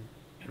horizon,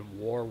 and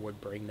war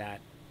would bring that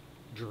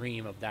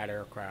dream of that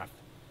aircraft,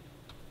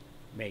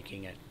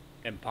 making it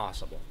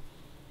impossible.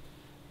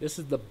 This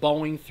is the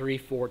Boeing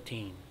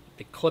 314,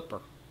 the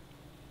Clipper.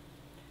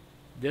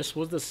 This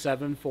was the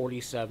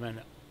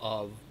 747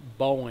 of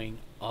Boeing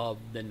of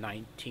the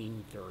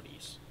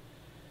 1930s.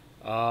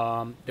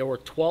 There were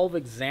 12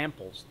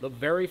 examples. The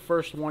very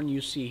first one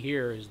you see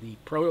here is the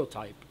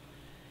prototype.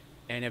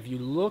 And if you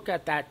look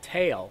at that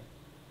tail,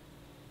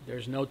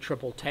 there's no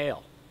triple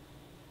tail.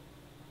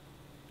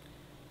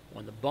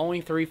 When the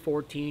Boeing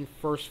 314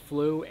 first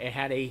flew, it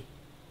had a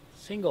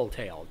single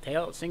tail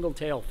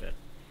fin.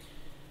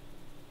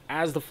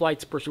 As the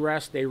flights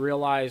progressed, they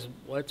realized,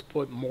 let's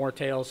put more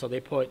tails. So they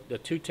put the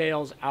two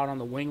tails out on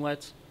the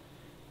winglets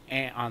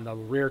and on the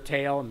rear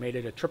tail and made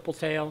it a triple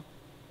tail.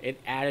 It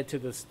added to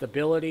the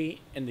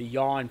stability and the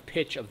yaw and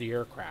pitch of the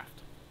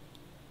aircraft.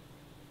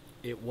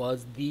 It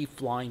was the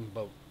flying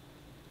boat.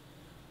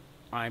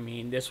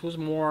 This was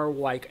more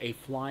like a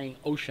flying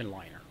ocean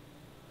liner.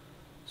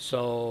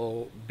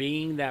 So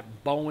being that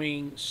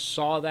Boeing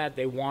saw that,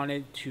 they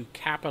wanted to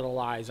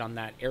capitalize on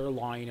that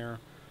airliner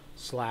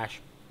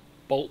slash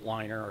boat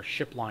liner or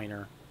ship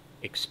liner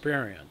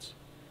experience.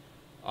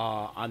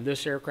 On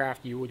this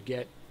aircraft, you would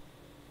get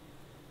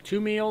 2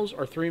 meals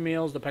or 3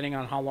 meals, depending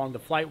on how long the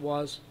flight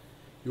was.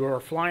 You were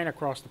flying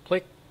across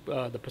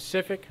the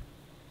Pacific,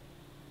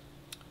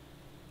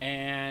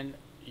 and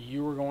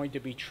you were going to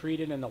be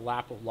treated in the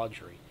lap of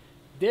luxury.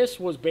 This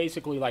was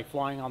basically like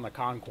flying on the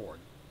Concorde.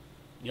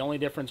 The only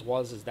difference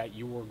is that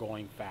you were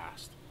going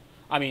fast.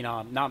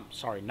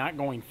 Not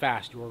going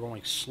fast. You were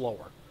going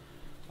slower.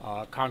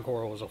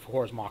 Concorde was, of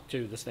course, Mach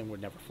 2. This thing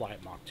would never fly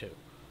at Mach 2.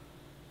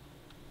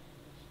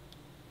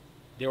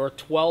 There were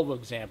 12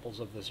 examples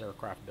of this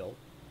aircraft built.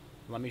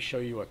 Let me show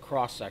you a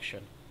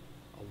cross-section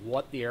of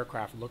what the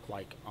aircraft looked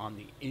like on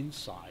the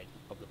inside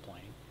of the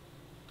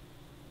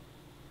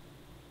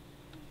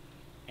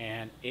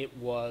and it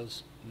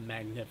was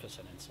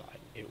magnificent inside.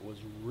 It was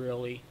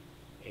really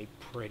a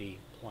pretty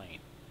plane.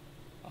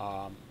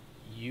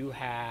 You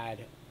had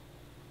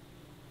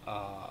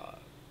uh,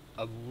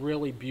 a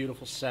really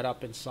beautiful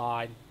setup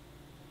inside.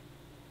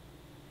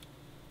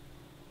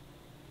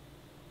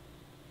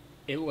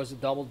 It was a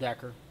double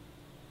decker.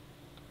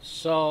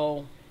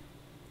 So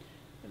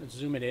I'm going to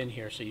zoom it in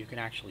here so you can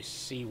actually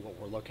see what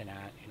we're looking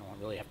at. You don't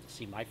really have to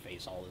see my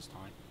face all this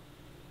time,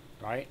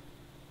 right?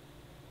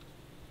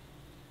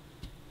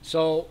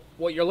 So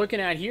what you're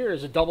looking at here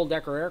is a double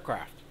decker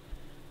aircraft.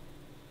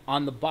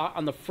 On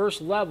the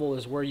first level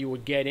is where you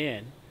would get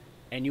in,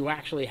 and you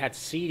actually had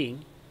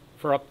seating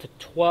for up to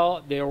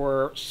 12. There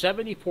were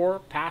 74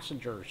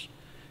 passengers.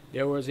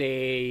 There was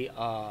a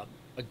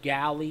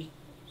galley,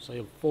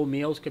 so full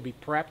meals could be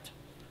prepped.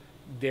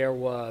 There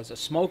was a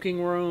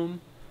smoking room.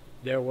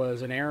 There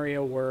was an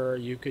area where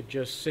you could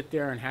just sit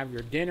there and have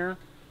your dinner,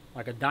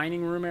 like a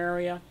dining room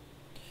area.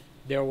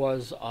 There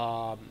was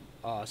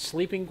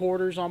sleeping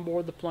quarters on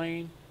board the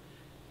plane,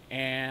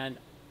 and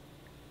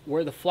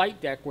where the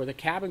flight deck, where the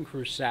cabin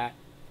crew sat,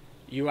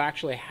 you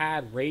actually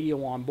had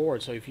radio on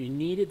board. So if you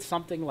needed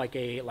something like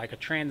a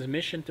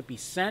transmission to be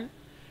sent,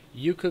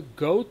 you could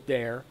go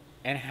there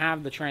and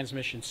have the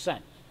transmission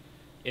sent.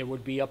 It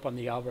would be up on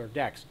the other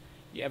decks.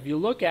 If you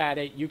look at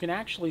it, you can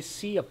actually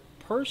see a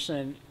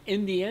person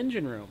in the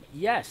engine room.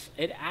 Yes,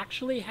 it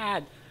actually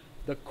had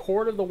the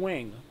cord of the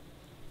wing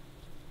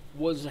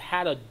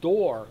had a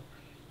door.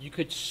 You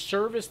could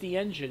service the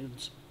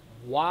engines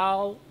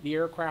while the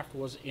aircraft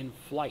was in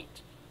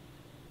flight.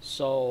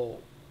 So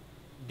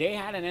they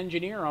had an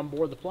engineer on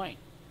board the plane.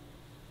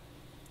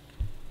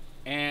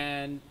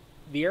 And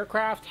the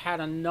aircraft had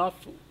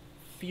enough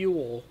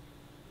fuel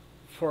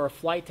for a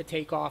flight to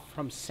take off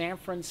from San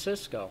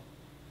Francisco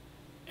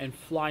and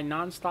fly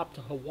nonstop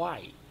to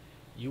Hawaii.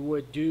 You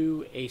would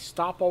do a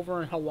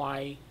stopover in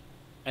Hawaii,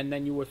 and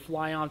then you would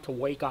fly on to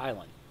Wake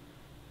Island.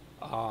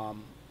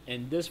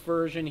 In this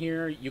version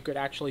here, you could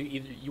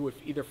actually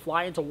either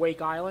fly into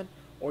Wake Island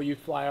or you'd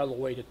fly all the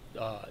way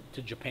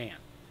to Japan.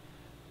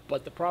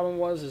 But the problem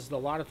is a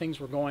lot of things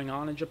were going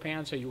on in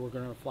Japan, so you were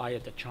going to fly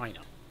it to China.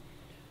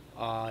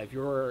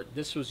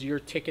 This was your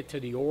ticket to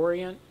the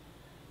Orient.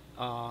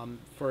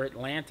 For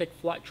Atlantic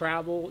flight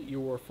travel, you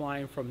were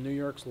flying from New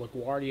York's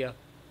LaGuardia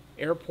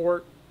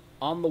Airport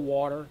on the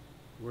water.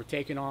 You were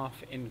taking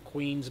off in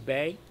Queens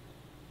Bay,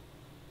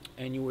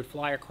 and you would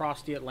fly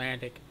across the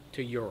Atlantic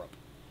to Europe.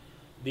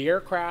 The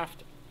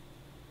aircraft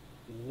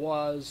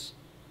was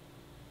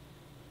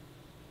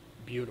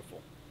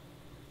beautiful.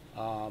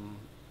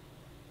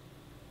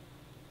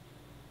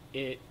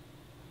 It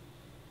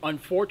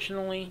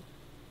unfortunately,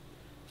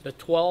 the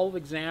 12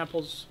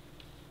 examples,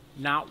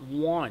 not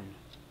one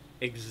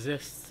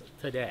exists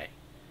today.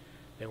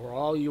 They were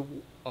all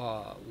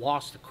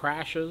lost to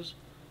crashes,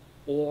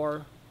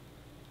 or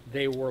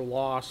they were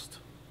lost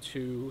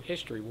to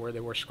history where they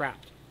were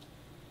scrapped.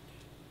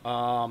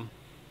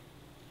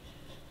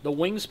 The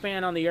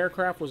wingspan on the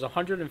aircraft was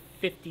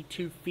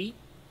 152 feet.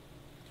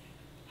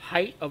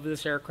 Height of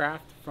this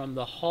aircraft from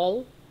the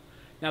hull.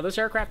 Now, this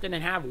aircraft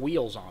didn't have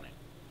wheels on it.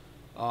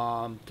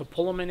 To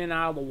pull them in and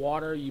out of the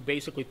water, you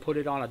basically put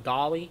it on a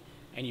dolly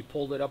and you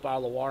pulled it up out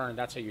of the water, and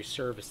that's how you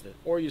serviced it.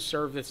 Or you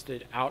serviced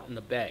it out in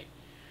the bay.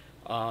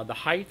 The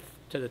height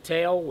to the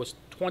tail was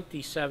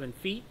 27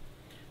 feet.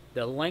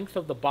 The length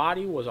of the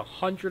body was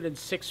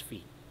 106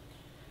 feet.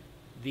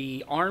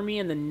 The Army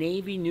and the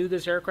Navy knew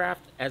this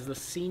aircraft as the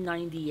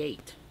C-98.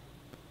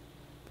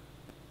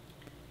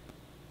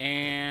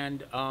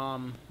 And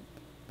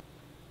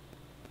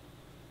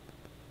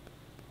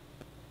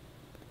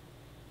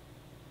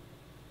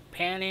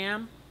Pan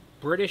Am,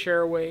 British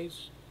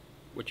Airways,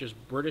 which is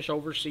British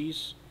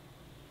Overseas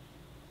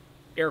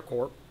Air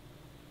Corp,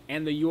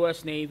 and the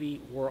U.S. Navy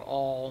were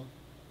all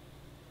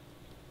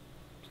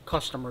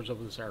customers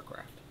of this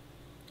aircraft.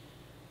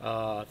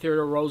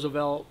 Theodore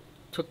Roosevelt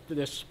took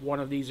one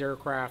of these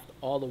aircraft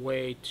all the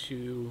way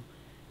to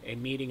a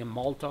meeting in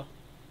Malta,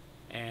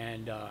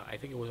 and I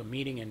think it was a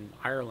meeting in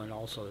Ireland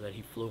also that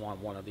he flew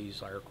on one of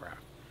these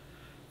aircraft.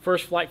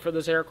 First flight for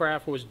this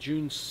aircraft was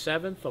June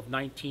 7th of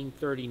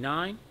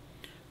 1939.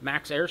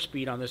 Max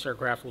airspeed on this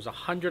aircraft was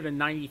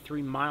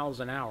 193 miles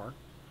an hour.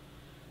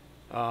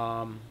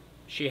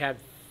 She had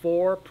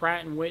 4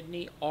 Pratt &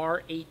 Whitney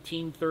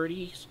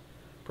R1830s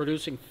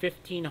producing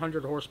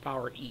 1,500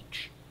 horsepower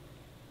each.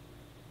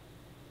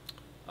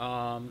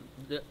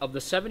 Of the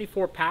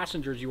 74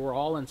 passengers, you were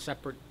all in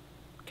separate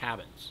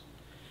cabins.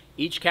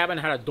 Each cabin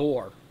had a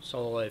door,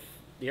 so if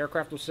the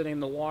aircraft was sitting in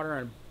the water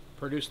and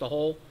produced a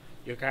hole,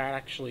 you could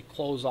actually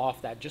close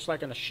off that, just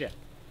like in a ship.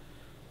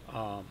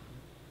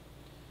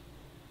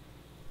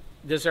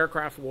 This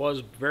aircraft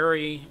was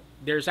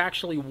there's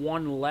actually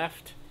one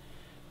left.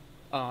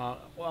 Well,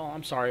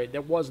 I'm sorry,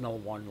 there was no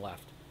one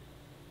left.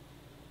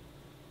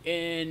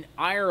 In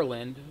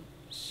Ireland,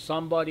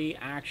 somebody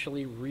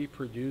actually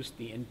reproduced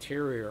the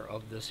interior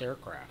of this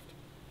aircraft.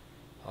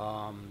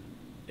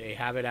 They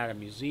have it at a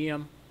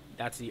museum.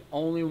 That's the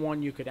only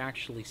one you could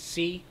actually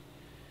see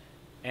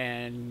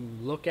and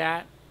look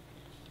at.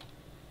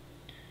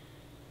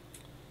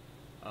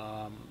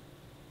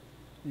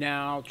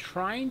 Now,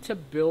 trying to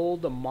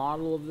build a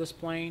model of this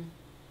plane,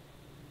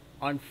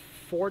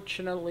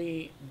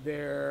 unfortunately,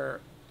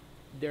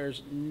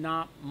 there's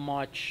not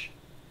much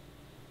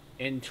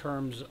in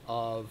terms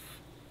of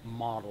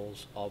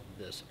models of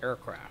this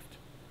aircraft.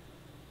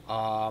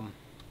 Um,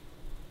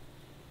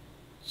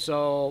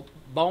 so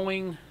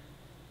Boeing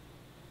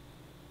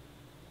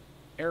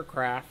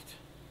aircraft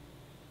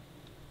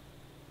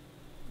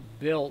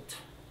built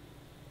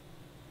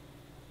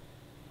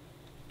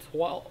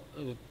 12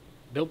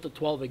 built the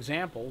 12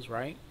 examples,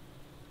 right?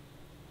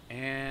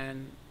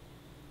 And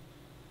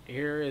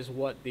here is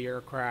what the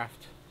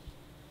aircraft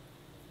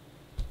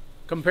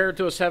compared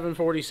to a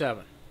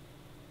 747.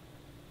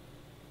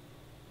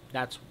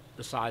 That's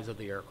the size of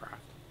the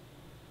aircraft.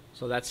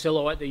 So that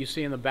silhouette that you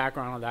see in the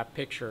background of that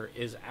picture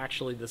is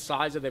actually the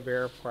size of the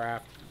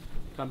aircraft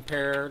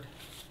compared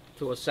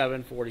to a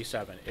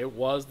 747. It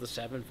was the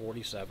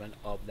 747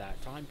 of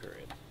that time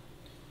period.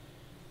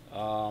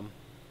 Going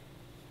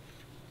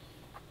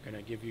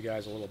to give you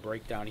guys a little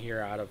breakdown here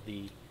out of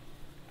the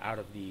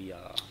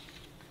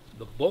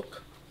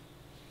book.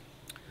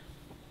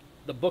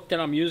 The book that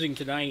I'm using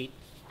tonight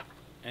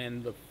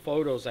and the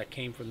photos that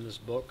came from this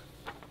book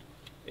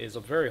is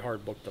a very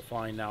hard book to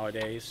find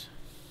nowadays.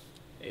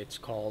 It's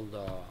called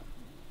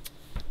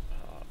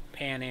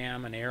Pan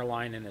Am, an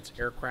Airline and its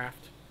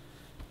Aircraft,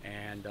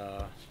 and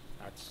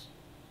that's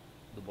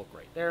the book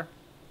right there.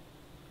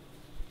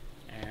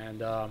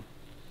 And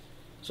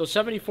so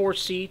 74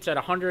 seats at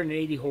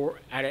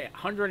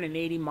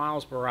 180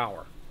 miles per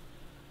hour.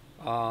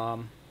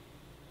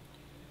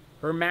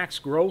 Her max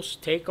gross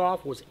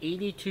takeoff was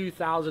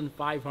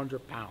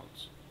 82,500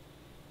 pounds.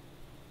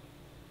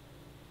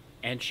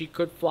 And she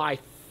could fly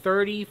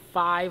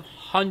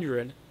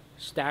 3,500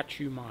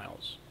 statute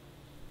miles.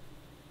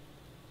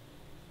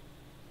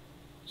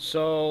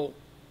 So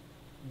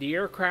the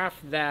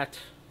aircraft that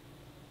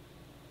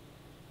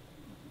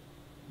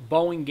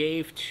Boeing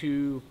gave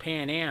to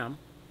Pan Am,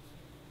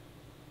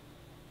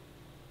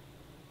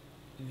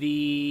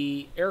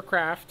 the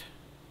aircraft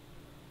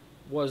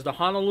was the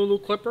Honolulu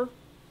Clipper,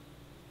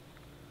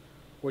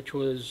 which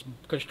was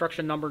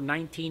construction number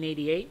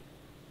 1988.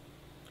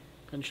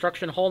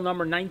 Construction hull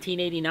number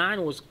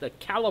 1989 was the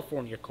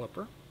California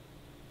Clipper.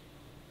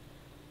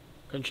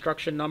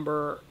 Construction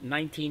number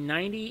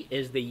 1990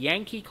 is the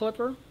Yankee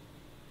Clipper.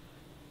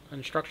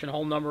 Construction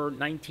hull number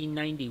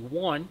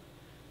 1991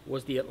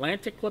 was the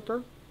Atlantic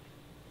Clipper.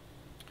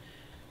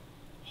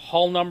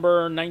 Hull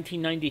number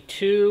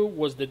 1992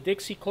 was the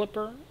Dixie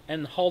Clipper,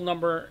 and hull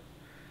number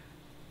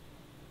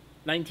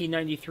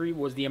 1993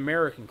 was the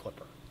American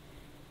Clipper.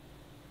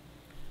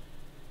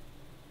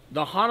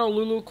 The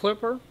Honolulu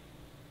Clipper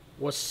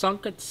was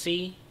sunk at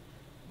sea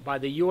by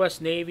the U.S.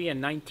 Navy in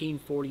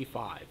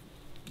 1945.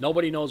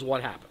 Nobody knows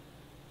what happened.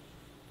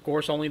 Of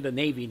course, only the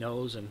Navy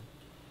knows, and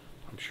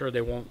I'm sure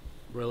they won't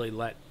really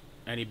let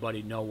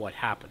anybody know what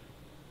happened.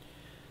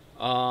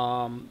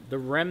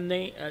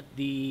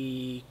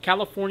 The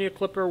California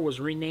Clipper was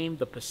renamed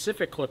the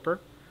Pacific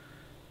Clipper,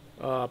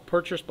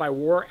 purchased by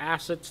War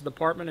Assets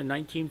Department in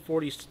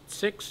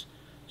 1946,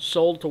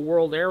 sold to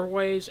World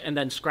Airways, and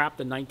then scrapped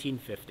in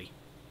 1950.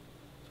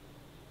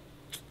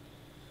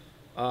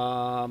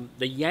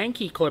 The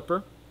Yankee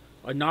Clipper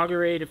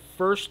inaugurated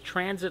first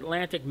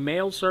transatlantic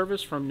mail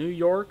service from New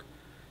York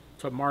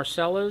to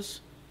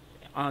Marseilles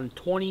on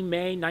 20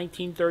 May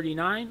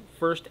 1939.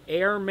 First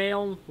air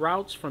mail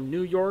routes from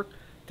New York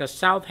to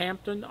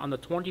Southampton on the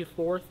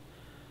 24th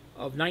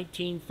of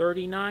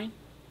 1939.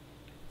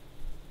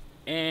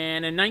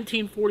 And in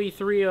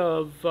 1943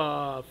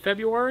 of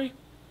February,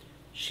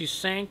 she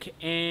sank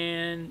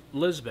in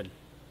Lisbon.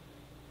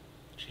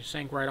 She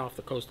sank right off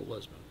the coast of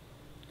Lisbon.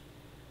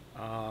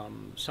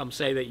 Some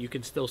say that you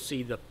can still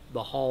see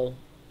the hull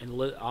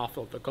off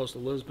of the coast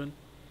of Lisbon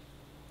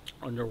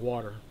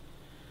underwater.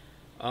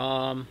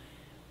 The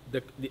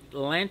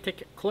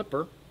Atlantic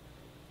Clipper,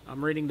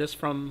 I'm reading this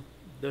from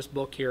this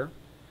book here,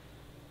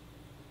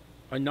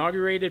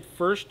 inaugurated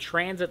first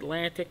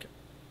transatlantic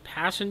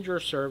passenger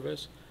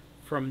service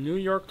from New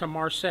York to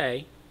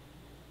Marseille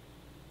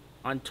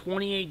on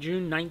 28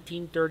 June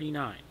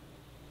 1939.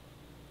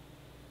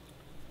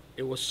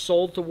 It was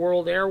sold to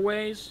World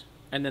Airways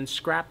and then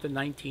scrapped in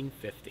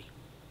 1950.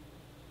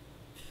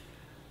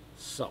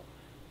 So,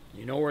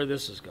 you know where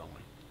this is going.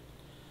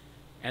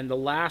 And the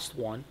last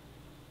one,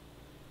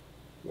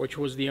 which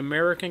was the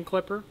American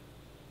Clipper,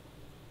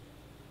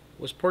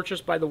 was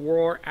purchased by the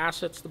War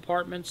Assets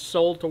Department,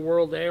 sold to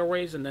World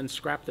Airways, and then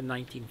scrapped in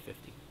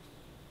 1950.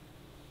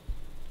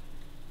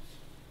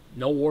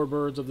 No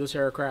warbirds of this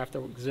aircraft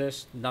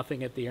exist,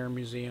 nothing at the air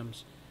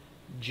museums,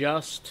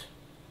 just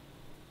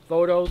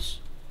photos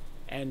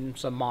and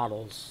some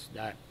models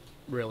that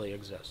really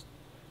exist.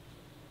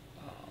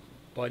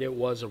 But it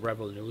was a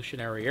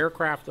revolutionary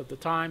aircraft at the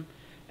time,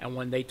 and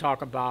when they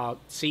talk about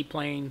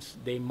seaplanes,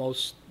 they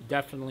most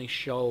definitely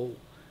show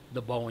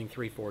the Boeing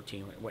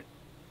 314.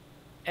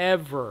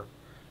 Whatever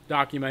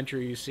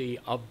documentary you see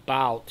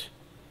about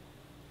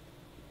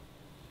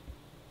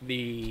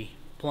the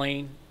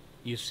plane,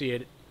 you see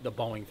it the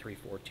Boeing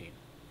 314.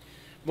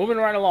 Moving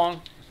right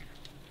along,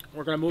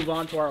 we're going to move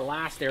on to our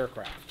last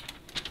aircraft.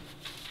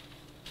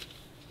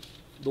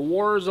 The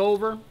war is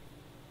over.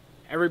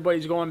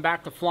 Everybody's going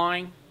back to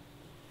flying.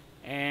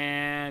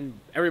 And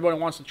everybody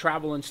wants to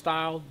travel in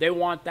style. They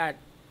want that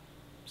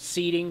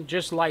seating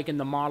just like in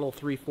the Model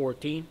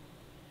 314.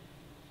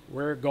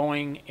 We're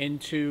going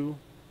into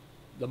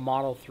the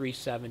Model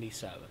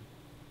 377.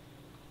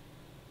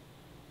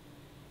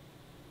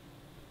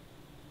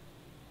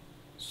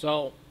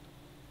 So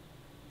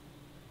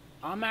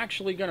I'm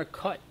actually going to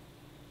cut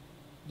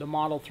the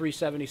Model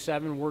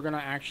 377. We're going to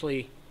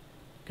actually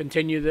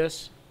continue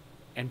this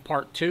in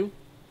part 2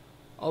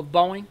 of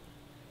Boeing,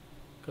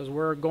 because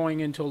we're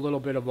going into a little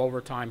bit of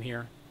overtime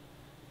here,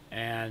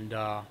 and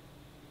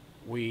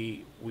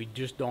we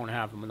just don't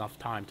have enough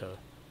time to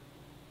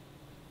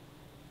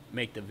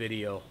make the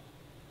video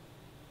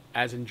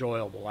as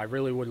enjoyable. I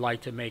really would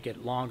like to make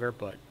it longer,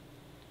 but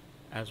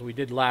as we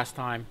did last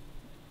time,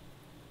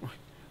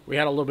 we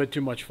had a little bit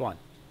too much fun.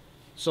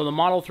 So the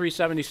Model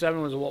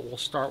 377 was what we'll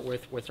start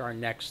with our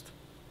next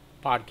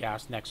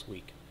podcast next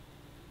week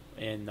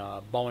in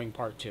Boeing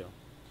Part 2.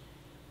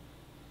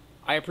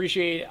 I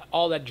appreciate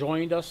all that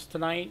joined us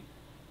tonight.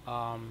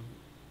 EMV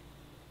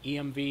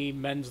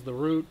Mends the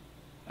Root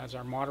as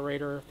our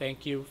moderator.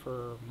 Thank you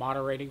for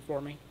moderating for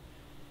me.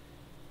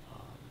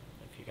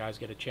 If you guys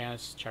get a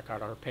chance, check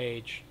out our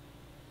page.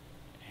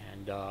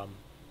 And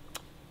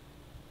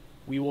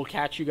we will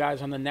catch you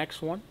guys on the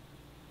next one.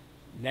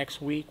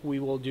 Next week we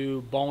will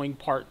do Boeing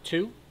Part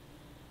 2.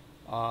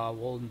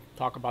 We'll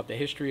talk about the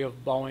history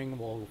of Boeing.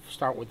 We'll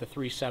start with the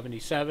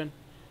 377.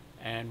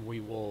 And we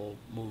will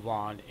move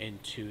on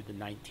into the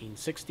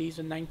 1960s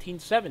and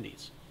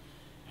 1970s.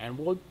 And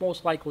we'll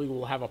most likely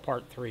will have a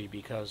part 3,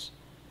 because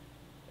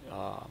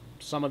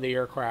some of the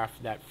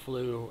aircraft that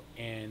flew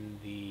in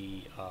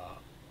the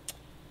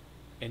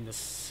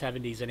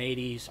 70s and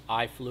 80s,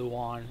 I flew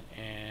on,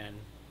 and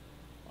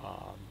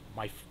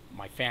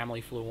my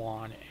family flew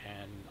on,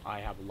 and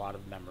I have a lot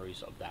of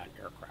memories of that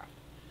aircraft.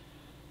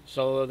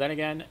 So then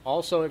again,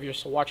 also, if you're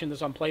watching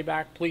this on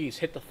playback, please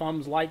hit the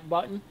thumbs like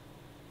button.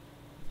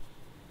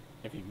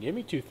 If you can give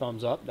me 2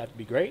 thumbs up, that'd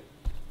be great.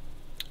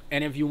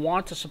 And if you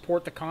want to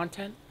support the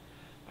content,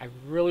 I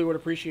really would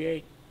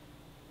appreciate,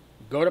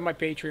 go to my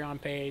Patreon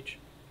page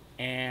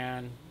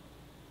and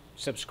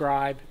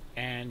subscribe,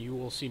 and you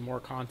will see more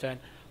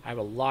content. I have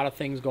a lot of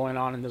things going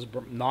on in this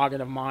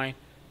noggin of mine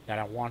that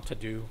I want to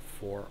do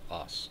for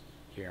us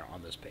here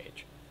on this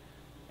page.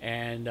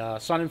 And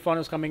Sun and Fun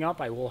is coming up.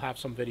 I will have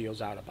some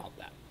videos out about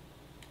that.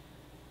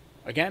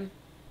 Again,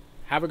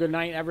 have a good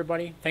night,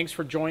 everybody. Thanks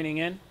for joining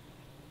in.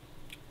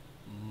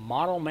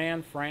 Model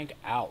Man Frank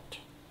out.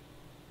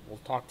 We'll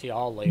talk to you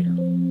all later.